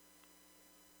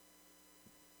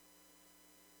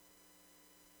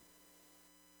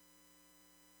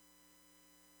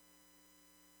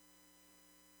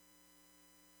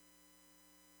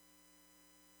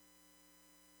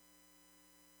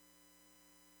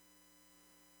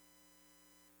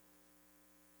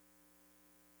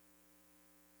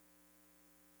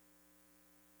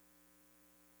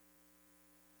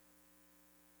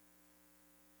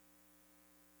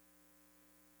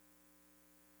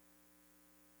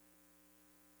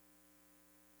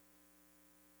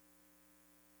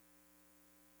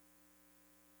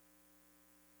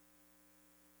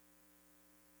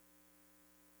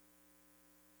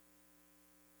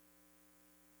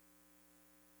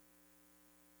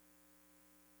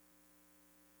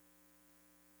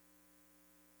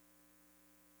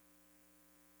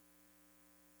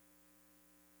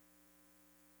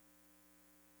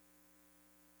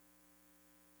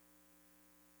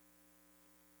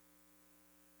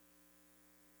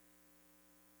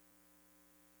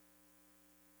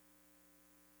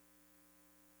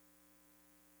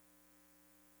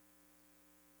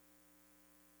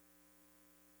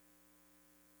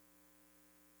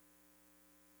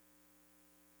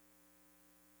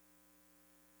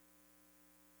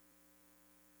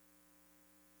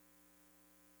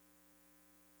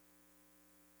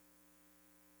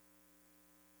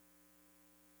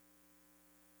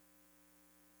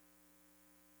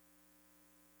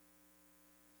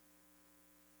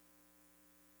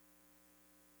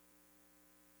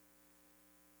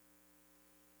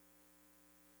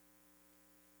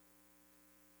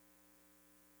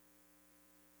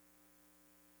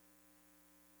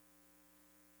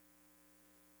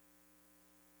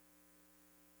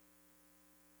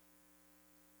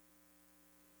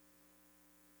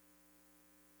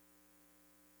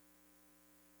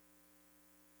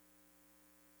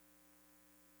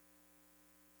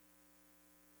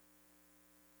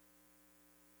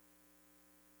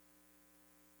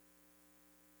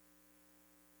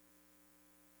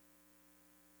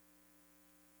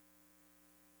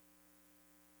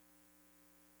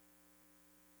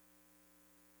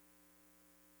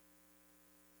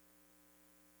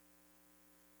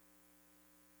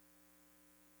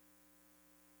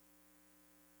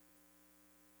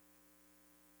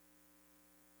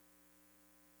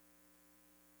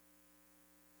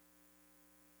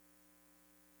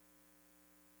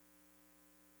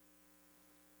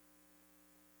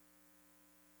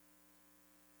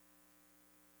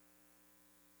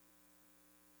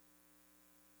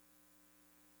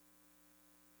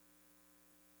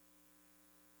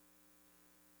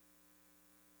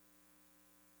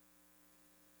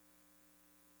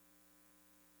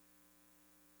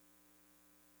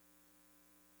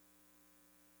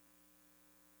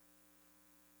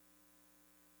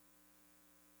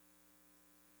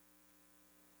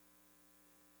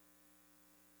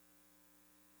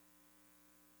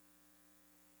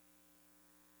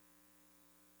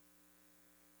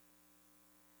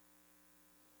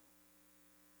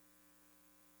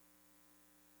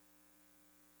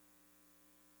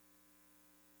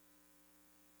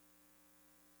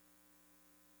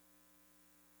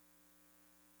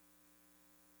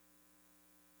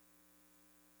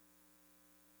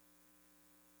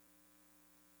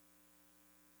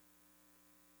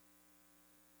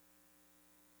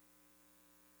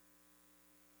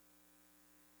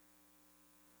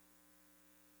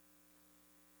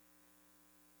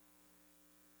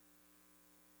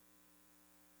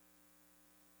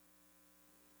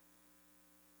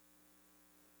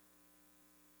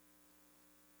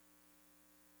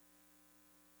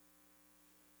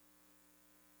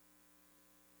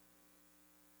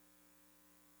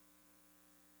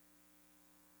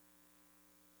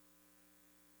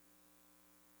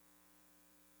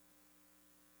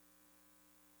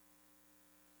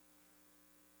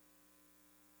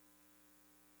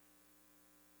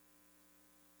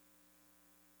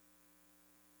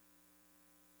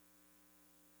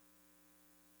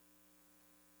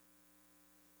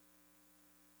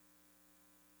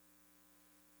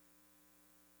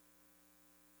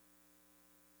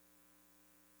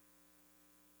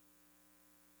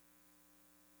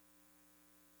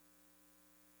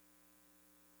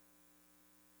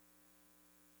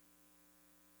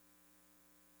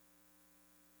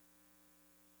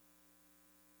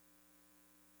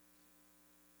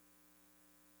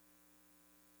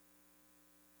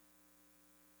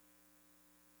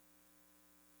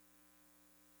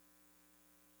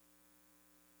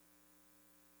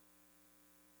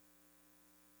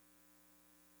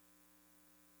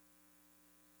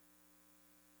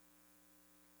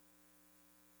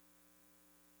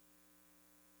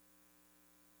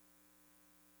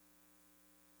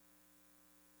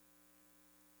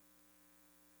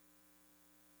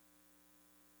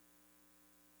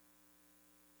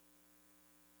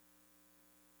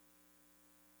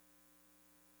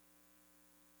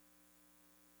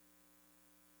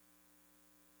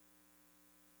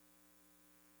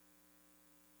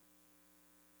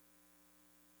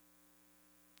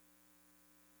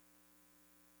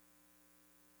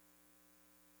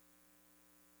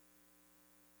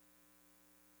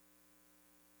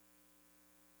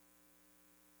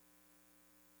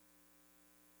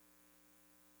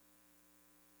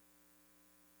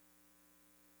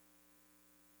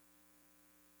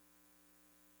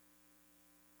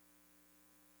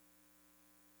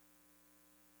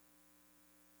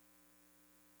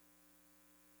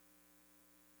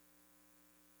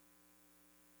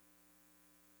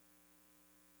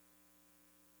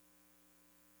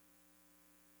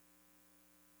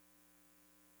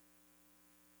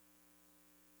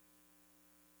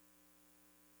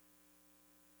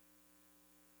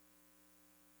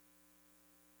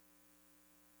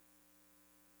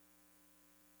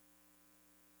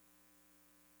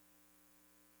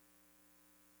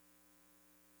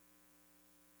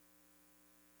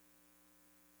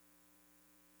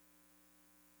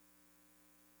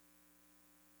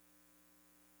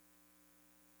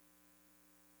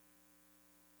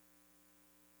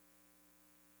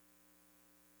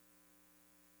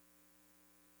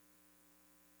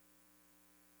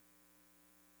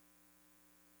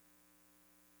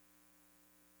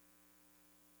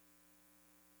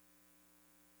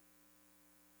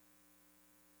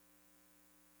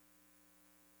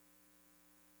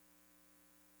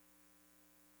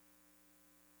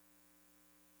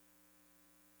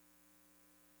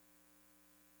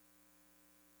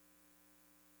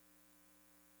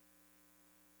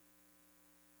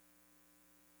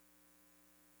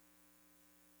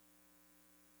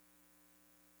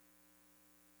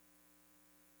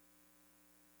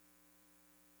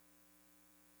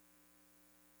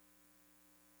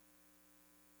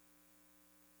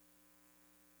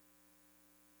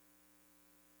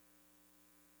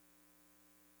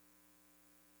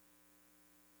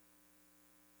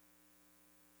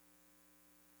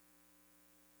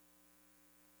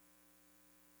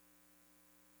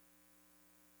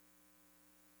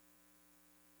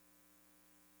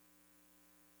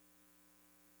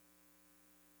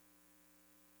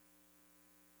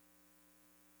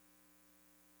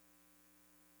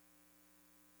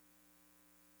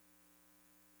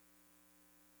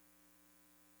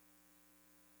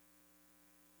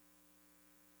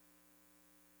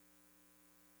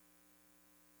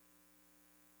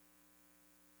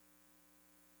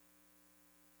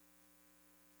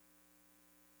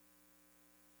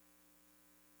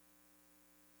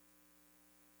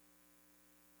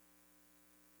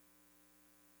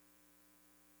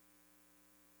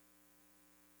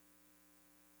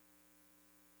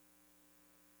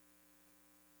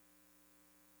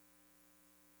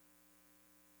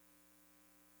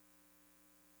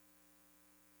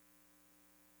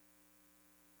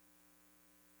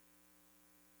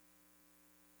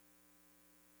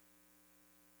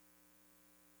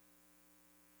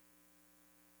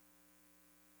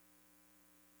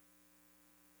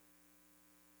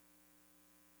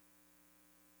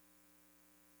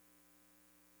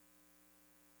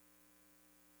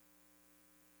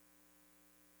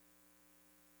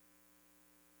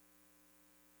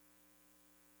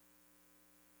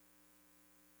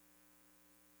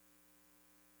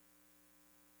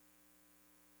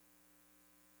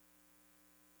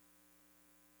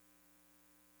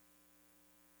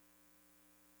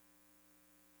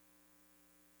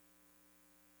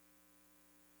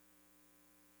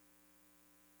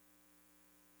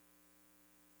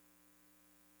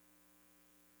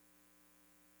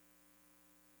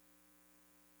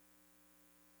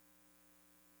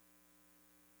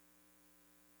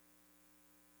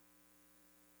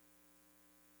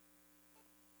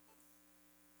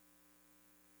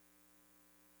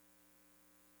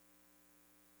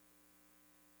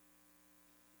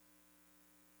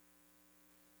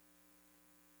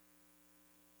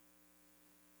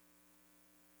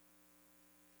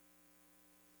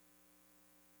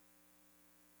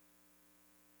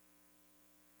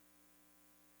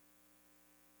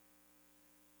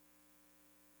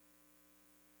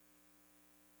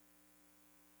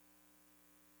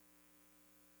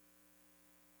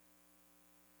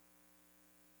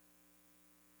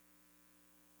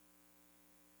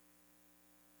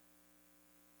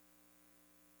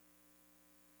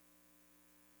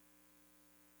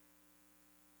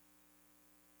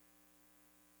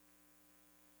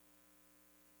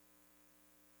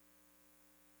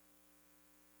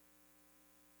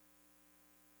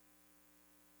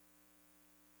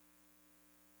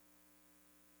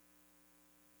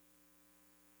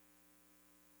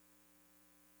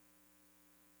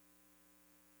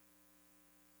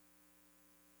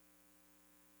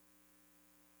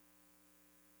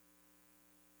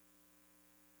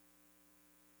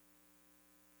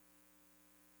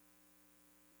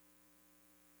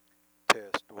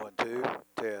 2.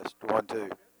 Test 1 2.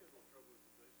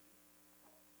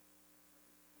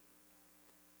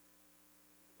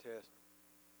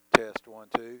 Test 1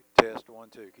 2. Test 1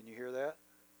 2. Can you hear that?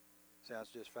 Sounds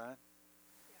just fine.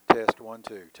 Test 1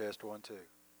 2. Test 1 2.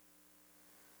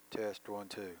 Test 1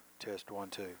 2. Test 1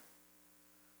 2. You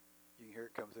can hear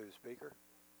it come through the speaker.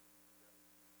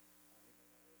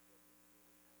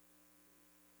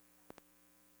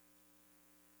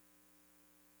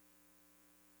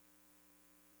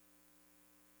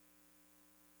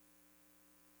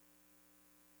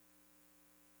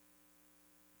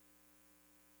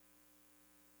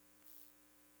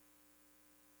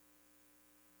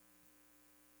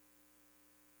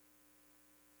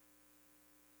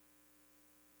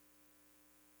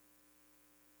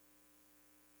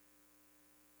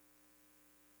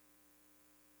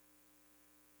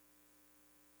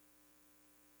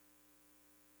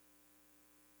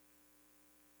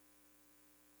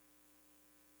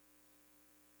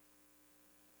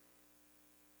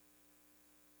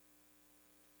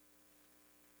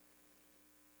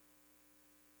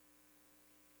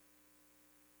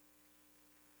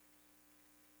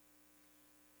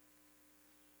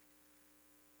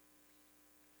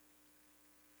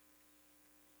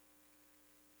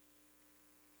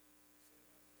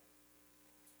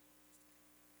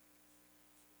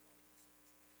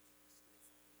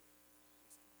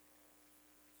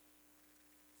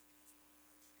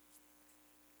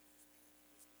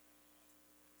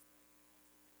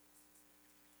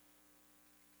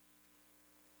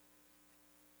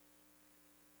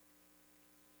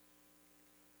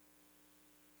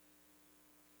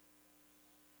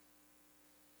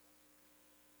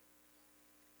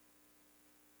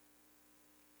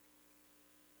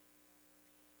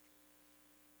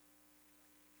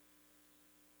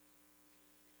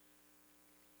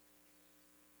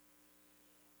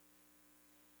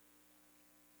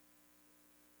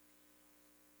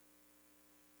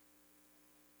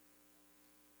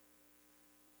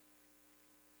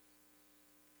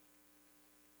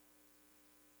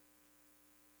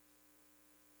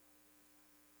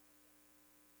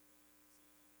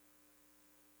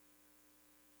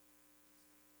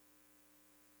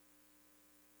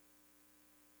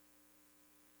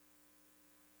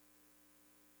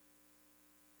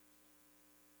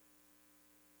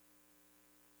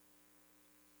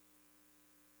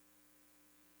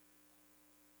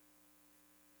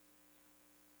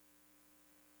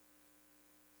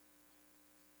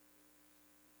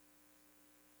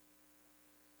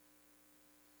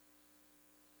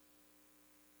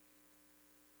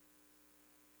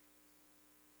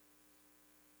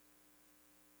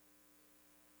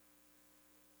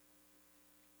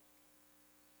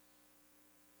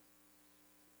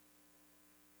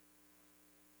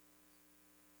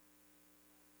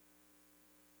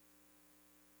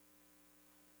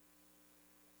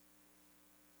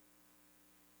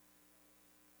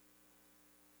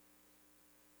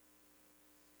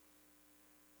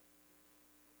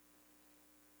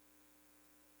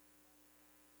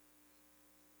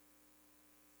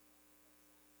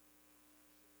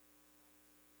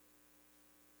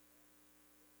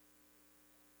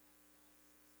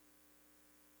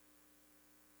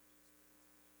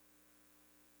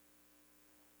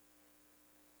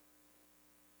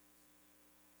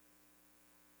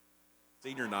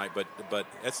 Senior night, but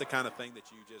that's the kind of thing that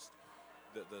you just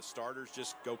the starters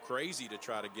just go crazy to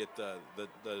try to get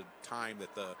the time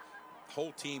that the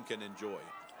whole team can enjoy.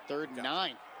 3rd and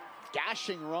 9,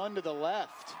 dashing run to the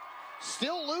left,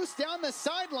 still loose down the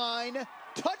sideline,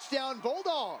 touchdown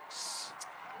Bulldogs.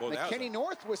 Well, McKinney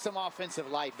North with some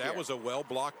offensive life that here. was a well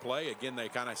blocked play. Again, they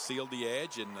kind of sealed the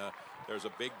edge, and there's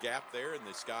a big gap there, and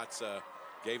the Scots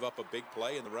gave up a big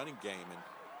play in the running game, and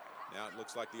now it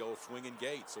looks like the old swinging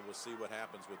gate, so we'll see what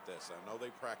happens with this. I know they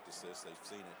practice this. They've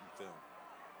seen it in film.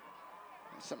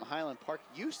 Something Highland Park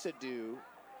used to do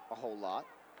a whole lot.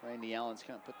 Randy Allen's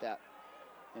kind of put that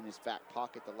in his back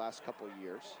pocket the last couple of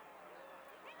years.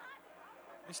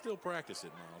 They still practice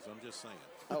it, Miles. I'm just saying.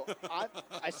 Oh,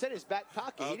 I said his back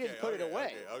pocket. He didn't put it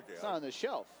away. It's not on the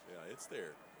shelf. Yeah, it's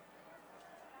there.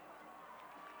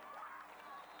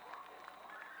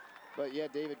 But, yeah,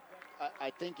 David, I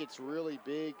think it's really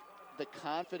big. The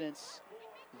confidence,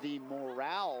 the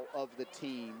morale of the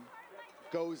team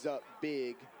goes up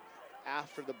big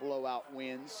after the blowout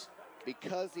wins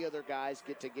because the other guys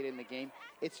get in the game.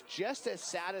 It's just as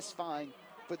satisfying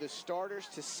for the starters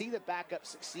to see the backup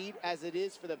succeed as it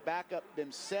is for the backup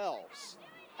themselves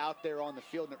out there on the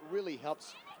field, and it really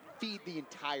helps feed the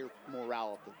entire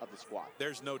morale of the squad.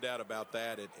 There's no doubt about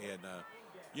that, and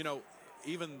you know,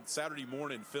 even Saturday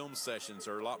morning film sessions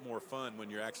are a lot more fun when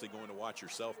you're actually going to watch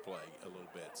yourself play a little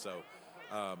bit. So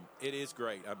it is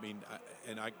great. I mean,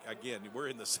 again, we're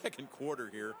in the second quarter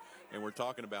here, and we're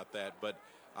talking about that. But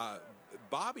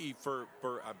Bobby, for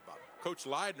Coach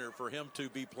Leidner, for him to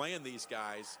be playing these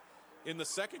guys in the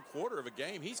second quarter of a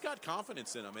game, he's got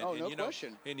confidence in them. And, no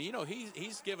question. And,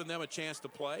 he's given them a chance to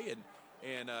play,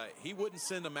 and he wouldn't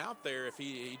send them out there if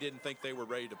he didn't think they were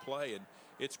ready to play. And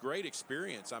it's great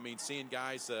experience. I mean, seeing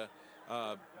guys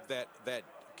that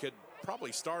could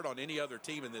probably start on any other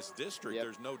team in this district, Yep.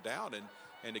 there's no doubt,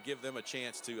 and to give them a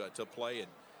chance to play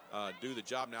and do the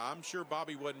job. Now, I'm sure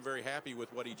Bobby wasn't very happy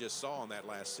with what he just saw in that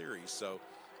last series, so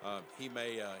he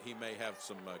may have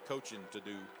some coaching to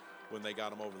do when they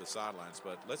got him over the sidelines.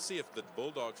 But let's see if the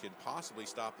Bulldogs can possibly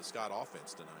stop the Scott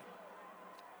offense tonight.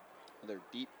 Another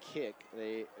deep kick.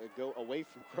 They go away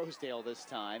from Croasdale this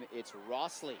time. It's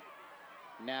Rossley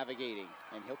navigating,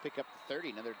 and he'll pick up the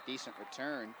 30. Another decent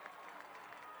return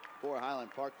for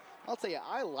Highland Park. I'll tell you,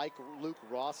 I like Luke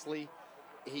Rossley.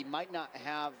 He might not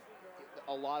have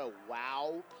a lot of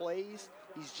wow plays.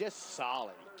 He's just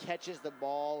solid. He catches the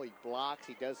ball, he blocks,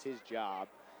 he does his job.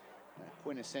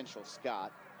 Quintessential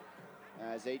Scott,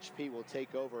 as HP will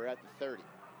take over at the 30.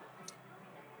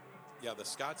 Yeah, the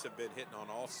Scots have been hitting on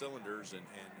all cylinders, and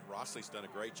Rossley's done a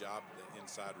great job, the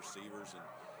inside receivers, and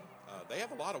they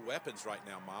have a lot of weapons right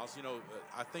now, Miles. You know,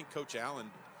 I think Coach Allen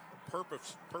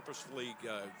purposefully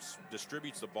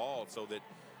distributes the ball so that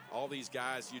all these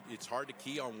guys, it's hard to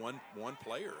key on one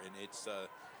player, and it's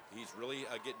he's really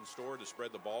getting Storr to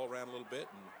spread the ball around a little bit,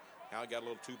 and Hal got a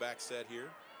little two-back set here.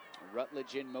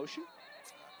 Rutledge in motion,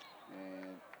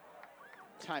 and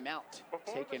timeout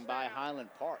taken by Highland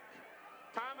Park.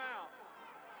 Timeout.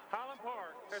 Highland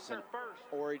Park. That's their first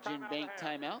Origin Bank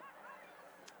timeout. timeout.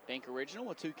 Bank Original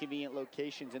with 2 convenient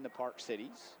locations in the Park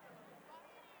Cities.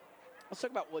 Let's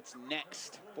talk about what's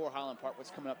next for Highland Park,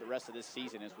 what's coming up the rest of this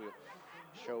season, as we'll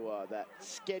show that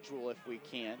schedule if we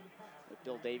can, with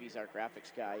Bill Davies, our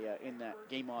graphics guy, in that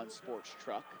Game On Sports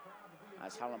truck,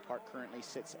 as Highland Park currently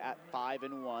sits at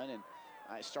 5-1. And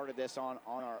I started this on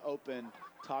our open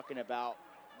talking about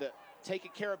the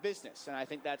taking care of business, and I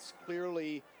think that's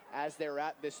clearly, as they're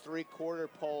at this three-quarter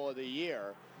poll of the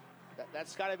year,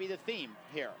 that's got to be the theme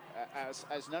here. As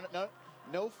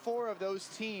no four of those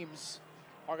teams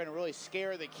are going to really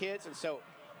scare the kids, and so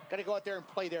got to go out there and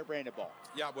play their brand of ball.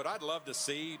 Yeah, what I'd love to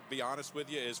see, be honest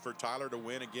with you, is for Tyler to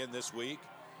win again this week,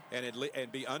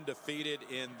 and be undefeated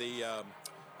in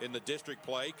the district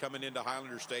play coming into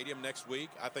Highlander Stadium next week.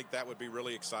 I think that would be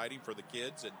really exciting for the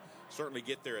kids and certainly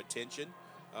get their attention.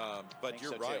 But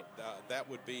you're right. That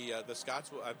would be the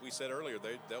Scots. We said earlier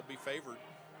they'll be favored,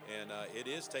 and it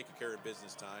is taking care of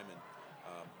business time.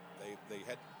 And they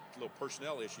had little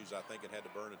personnel issues, I think, and had to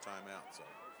burn a timeout. So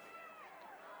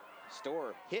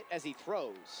Storr hit as he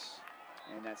throws,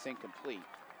 and that's incomplete.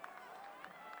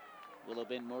 Willow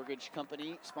Bend Mortgage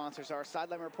Company sponsors our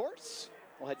sideline reports.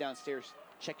 We'll head downstairs,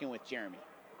 check in with Jeremy.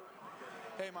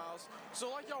 Hey, Miles. So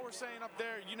like y'all were saying up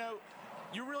there, you know,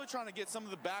 you're really trying to get some of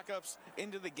the backups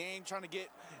into the game, trying to get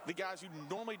the guys who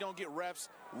normally don't get reps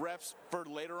for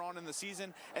later on in the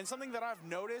season. And something that I've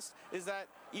noticed is that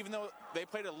even though they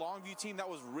played a Longview team that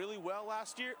was really well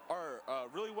last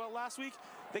week,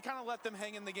 they kind of let them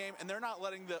hang in the game, and they're not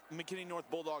letting the McKinney North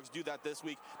Bulldogs do that this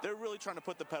week. They're really trying to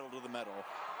put the pedal to the metal.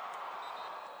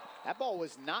 That ball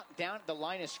was knocked down at the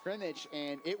line of scrimmage,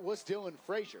 and it was Dylan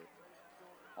Frazier.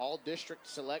 All district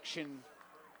selection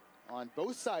on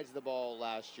both sides of the ball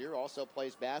last year, also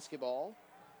plays basketball.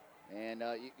 And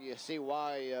you see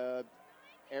why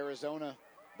Arizona,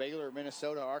 Baylor,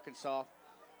 Minnesota, Arkansas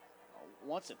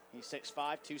wants him. He's 6'5",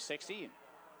 260, and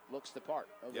looks the part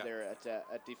over there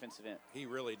at defensive end. He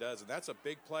really does, and that's a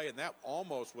big play, and that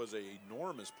almost was an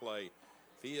enormous play.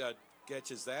 If he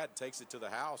catches that, takes it to the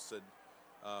house, and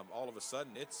all of a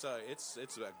sudden it's a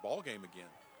ball game again.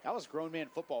 That was grown man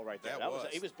football right there.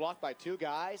 He was blocked by two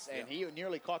guys, and he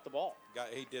nearly caught the ball.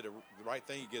 He did the right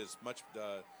thing. You get as much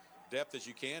depth as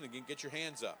you can, and get your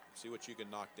hands up, see what you can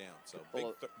knock down. So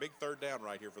big third down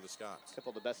right here for the Scots. A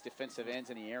couple of the best defensive ends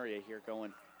in the area here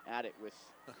going at it with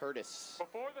Curtis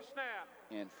before the snap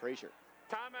and Frazier.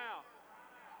 Timeout.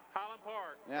 Highland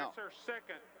Park. Now, that's their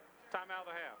second timeout of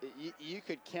the half. You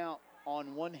could count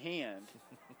on one hand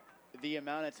the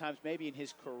amount of times maybe in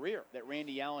his career that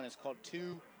Randy Allen has called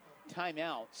two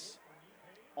timeouts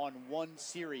on one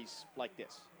series like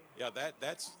this. Yeah,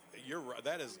 you're right.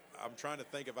 That is, I'm trying to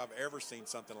think if I've ever seen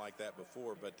something like that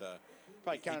before, but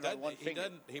probably counted on one finger.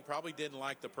 He probably didn't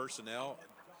like the personnel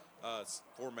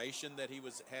formation that he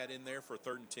had in there for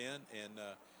 3rd and 10, and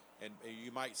And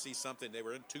you might see something. They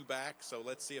were in two back, so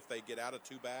let's see if they get out of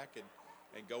two back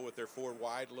and go with their 4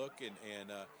 wide look. And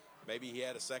maybe he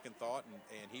had a second thought,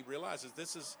 and he realizes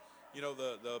this is,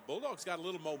 the Bulldogs got a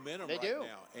little momentum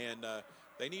now. And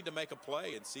they need to make a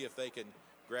play and see if they can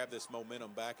grab this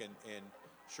momentum back. And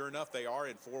sure enough, they are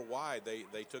in 4 wide.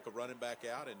 They took a running back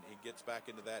out, and he gets back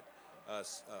into that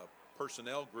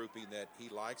personnel grouping that he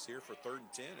likes here for 3rd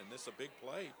and 10. And this is a big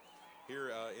play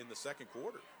here in the second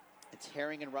quarter. It's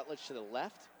Herring and Rutledge to the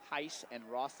left, Heiss and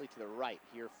Rossley to the right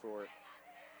here for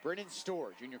Brennan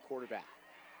Storr, junior quarterback.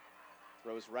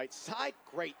 Throws right side,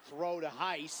 great throw to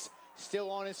Heiss,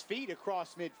 still on his feet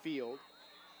across midfield.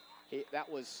 That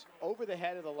was over the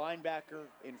head of the linebacker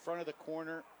in front of the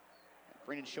corner.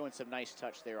 Brennan showing some nice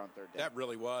touch there on 3rd down. That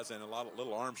really was, and a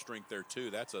little arm strength there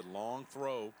too. That's a long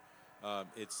throw.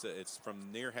 It's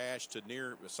from near hash to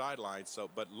near sideline. So,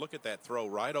 but look at that throw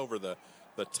right over the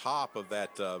top of that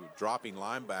dropping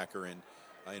linebacker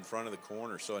in front of the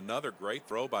corner. So another great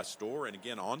throw by Storr, and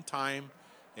again on time,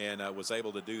 and was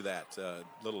able to do that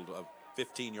little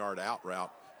 15-yard out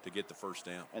route to get the first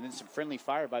down. And then some friendly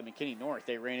fire by McKinney North.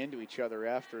 They ran into each other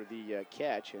after the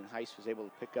catch, and Heiss was able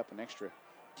to pick up an extra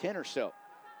 10 or so.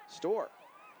 Storr,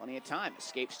 plenty of time,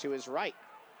 escapes to his right.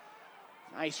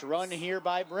 Nice run here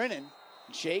by Brennan.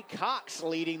 Jay Cox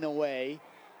leading the way.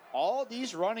 All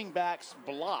these running backs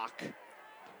block.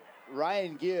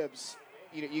 Ryan Gibbs,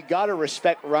 you got to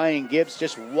respect Ryan Gibbs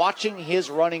just watching his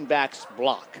running backs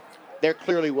block. They're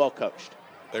clearly well coached.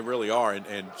 They really are,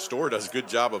 and Storr does a good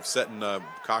job of setting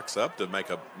Cox up to make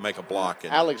a block.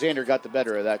 And Alexander got the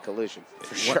better of that collision,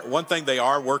 for sure. One thing they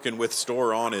are working with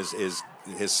Storr on is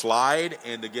his slide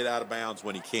and to get out of bounds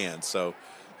when he can. So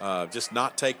just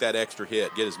not take that extra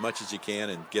hit, get as much as you can,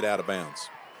 and get out of bounds.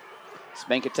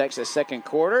 Spanka, Texas, second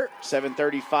quarter,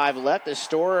 7:35 left. The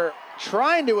Storr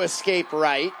trying to escape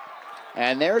right,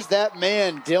 and there's that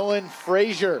man, Dylan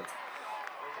Frazier,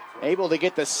 able to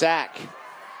get the sack.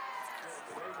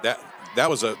 That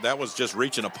was just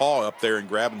reaching a paw up there and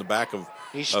grabbing the back of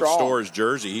Storr's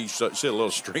jersey. He showed a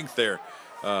little strength there,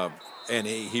 and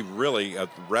he really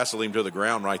wrestled him to the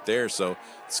ground right there. So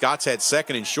Scott's had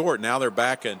 2nd and short. Now they're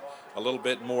back and a little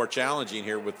bit more challenging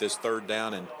here with this 3rd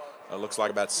down, and looks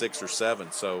like about 6 or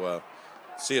 7. So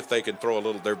see if they can throw a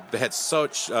little. They had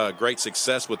such great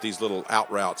success with these little out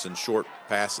routes and short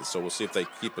passes. So we'll see if they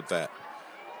keep with that.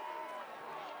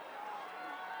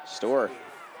 Storr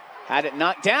had it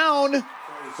knocked down.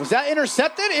 Was that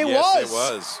intercepted? Yes, it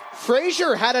was.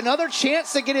 Frazier had another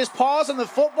chance to get his paws on the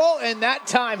football, and that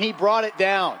time he brought it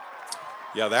down.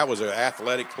 Yeah, that was an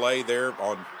athletic play there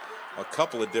on a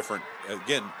couple of different,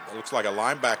 again, it looks like a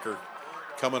linebacker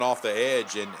coming off the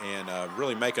edge and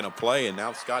really making a play. And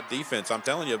now Scott defense, I'm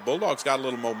telling you, Bulldogs got a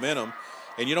little momentum.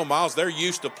 And, Miles, they're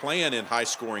used to playing in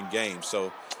high-scoring games.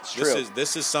 So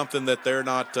this is something that they're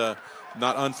not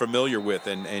unfamiliar with,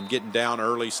 and getting down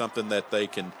early, something that they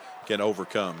can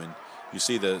overcome. And you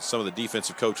see some of the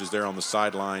defensive coaches there on the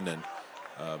sideline, and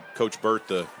Coach Burt,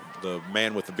 the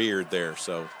man with the beard there.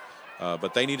 So,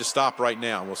 but they need to stop right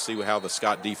now. We'll see how the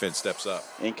Scott defense steps up.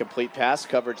 Incomplete pass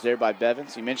coverage there by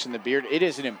Bevins. You mentioned the beard. It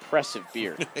is an impressive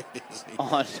beard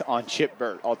on Chip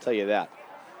Burt, I'll tell you that.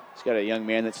 He's got a young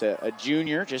man that's a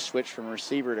junior, just switched from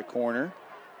receiver to corner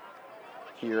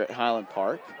here at Highland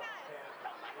Park.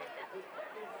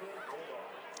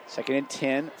 2nd and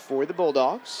 10 for the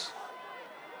Bulldogs.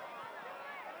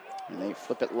 And they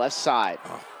flip it left side.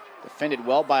 Defended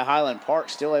well by Highland Park,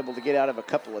 still able to get out of a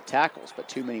couple of tackles, but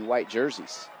too many white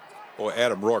jerseys. Boy,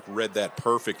 Adam Rourke read that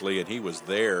perfectly, and he was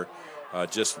there.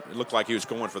 It looked like he was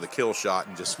going for the kill shot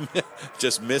and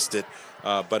just missed it,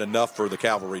 but enough for the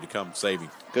cavalry to come save him.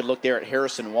 Good look there at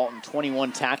Harrison Walton,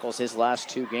 21 tackles his last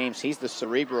 2 games. He's the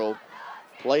cerebral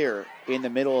player in the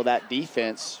middle of that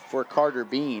defense for Carter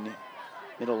Bean.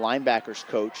 Middle linebackers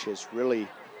coach has really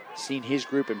seen his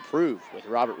group improve with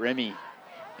Robert Remy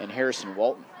and Harrison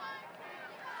Walton.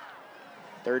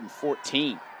 3rd and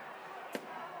 14.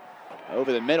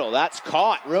 Over the middle, that's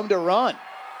caught. Room to run.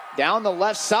 Down the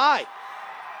left side.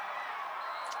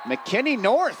 McKinney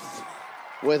North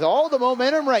with all the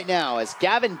momentum right now as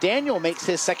Gavin Daniel makes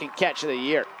his 2nd catch of the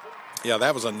year. Yeah,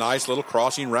 that was a nice little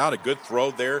crossing route. A good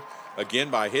throw there, again,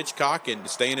 by Hitchcock, and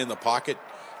staying in the pocket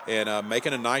and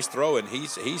making a nice throw. And he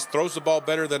throws the ball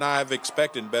better than I have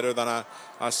expected, better than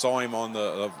I saw him on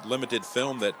the limited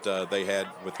film that they had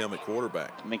with him at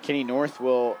quarterback. McKinney North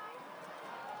will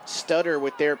stutter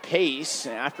with their pace.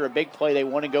 After a big play, they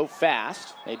want to go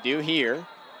fast. They do here.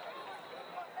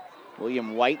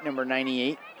 William White, number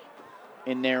 98,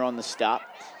 in there on the stop.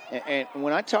 And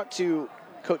when I talked to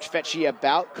Coach Fetchy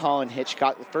about Colin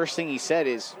Hitchcock, the first thing he said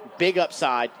is big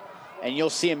upside, and you'll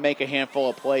see him make a handful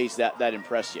of plays that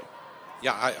impress you.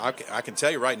 Yeah, I can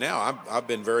tell you right now, I've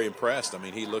been very impressed. I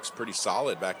mean, he looks pretty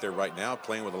solid back there right now,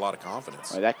 playing with a lot of confidence.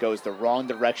 That goes the wrong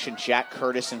direction. Jack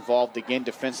Curtis involved again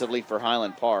defensively for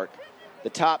Highland Park.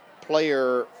 The top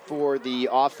player for the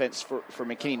offense for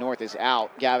McKinney North is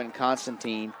out. Gavin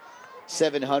Constantine,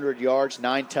 700 yards,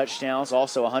 9 touchdowns,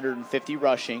 also 150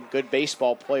 rushing. Good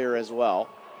baseball player as well.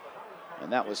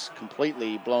 And that was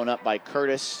completely blown up by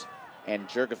Curtis and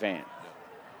Jergavan.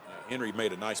 Yeah, Henry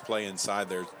made a nice play inside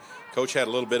there. Coach had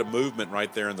a little bit of movement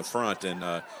right there in the front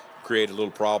and created little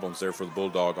problems there for the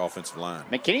Bulldog offensive line.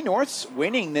 McKinney North's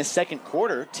winning this second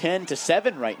quarter,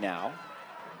 10-7 right now.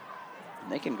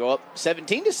 And they can go up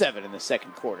 17-7 in the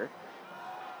second quarter.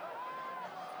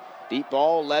 Deep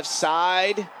ball, left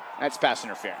side. That's pass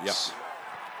interference. Yep.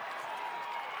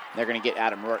 They're going to get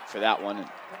Adam Rourke for that one. And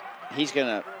he's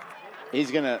going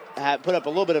to put up a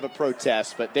little bit of a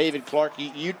protest. But David Clark,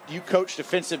 you coach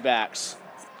defensive backs.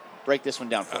 Break this one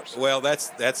down first. Well,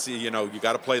 that's you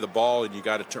got to play the ball, and you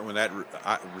got to turn when that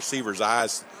receiver's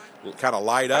eyes kind of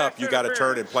light up. You got to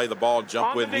turn and play the ball and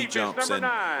jump with he jumps. And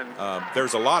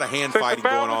there's a lot of hand fighting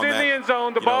going on. In the end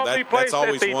zone, the ball be placed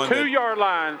at the 2-yard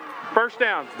line. First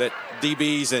down. That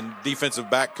DBs and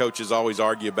defensive back coaches always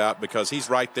argue about because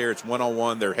he's right there. It's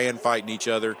one-on-one. They're hand fighting each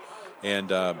other,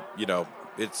 and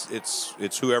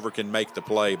it's whoever can make the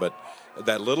play, but.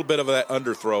 That little bit of that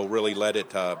underthrow really let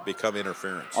it become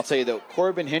interference. I'll tell you, though,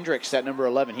 Corbin Hendricks, at number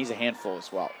 11, he's a handful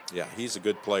as well. Yeah, he's a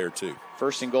good player, too.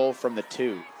 First and goal from the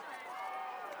 2.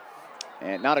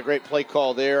 And not a great play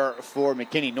call there for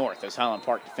McKinney North, as Highland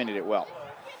Park defended it well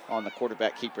on the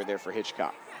quarterback keeper there for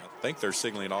Hitchcock. I think they're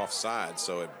signaling offside,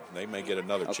 so they may get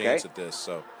another chance at this.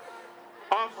 So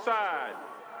offside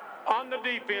on the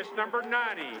defense, number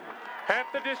 90.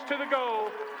 Half the distance to the goal.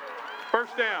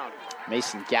 First down.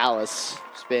 Mason Gallus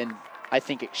has been, I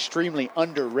think, extremely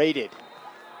underrated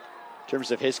in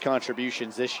terms of his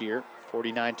contributions this year.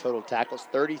 49 total tackles,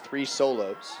 33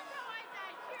 solos.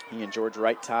 He and George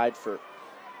Wright tied for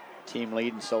team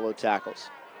lead in solo tackles.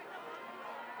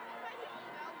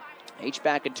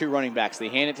 H-back and 2 running backs. They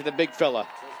hand it to the big fella.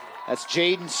 That's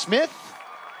Jaden Smith,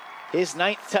 his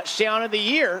 9th touchdown of the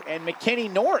year. And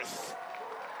McKinney North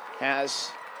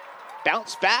has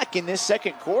bounced back in this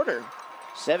second quarter.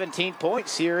 17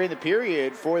 points here in the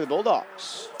period for the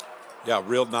Bulldogs. Yeah,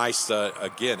 real nice.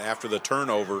 Again, after the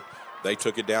turnover, they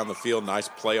took it down the field. Nice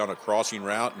play on a crossing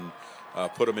route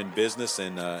and put them in business,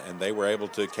 and they were able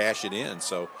to cash it in.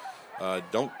 So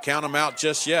don't count them out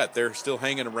just yet. They're still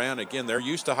hanging around. Again, they're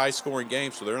used to high-scoring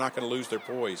games, so they're not going to lose their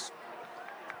poise.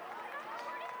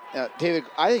 Now, David,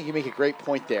 I think you make a great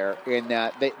point there in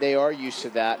that they are used to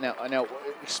that. Now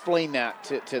explain that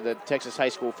to the Texas high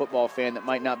school football fan that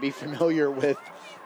might not be familiar with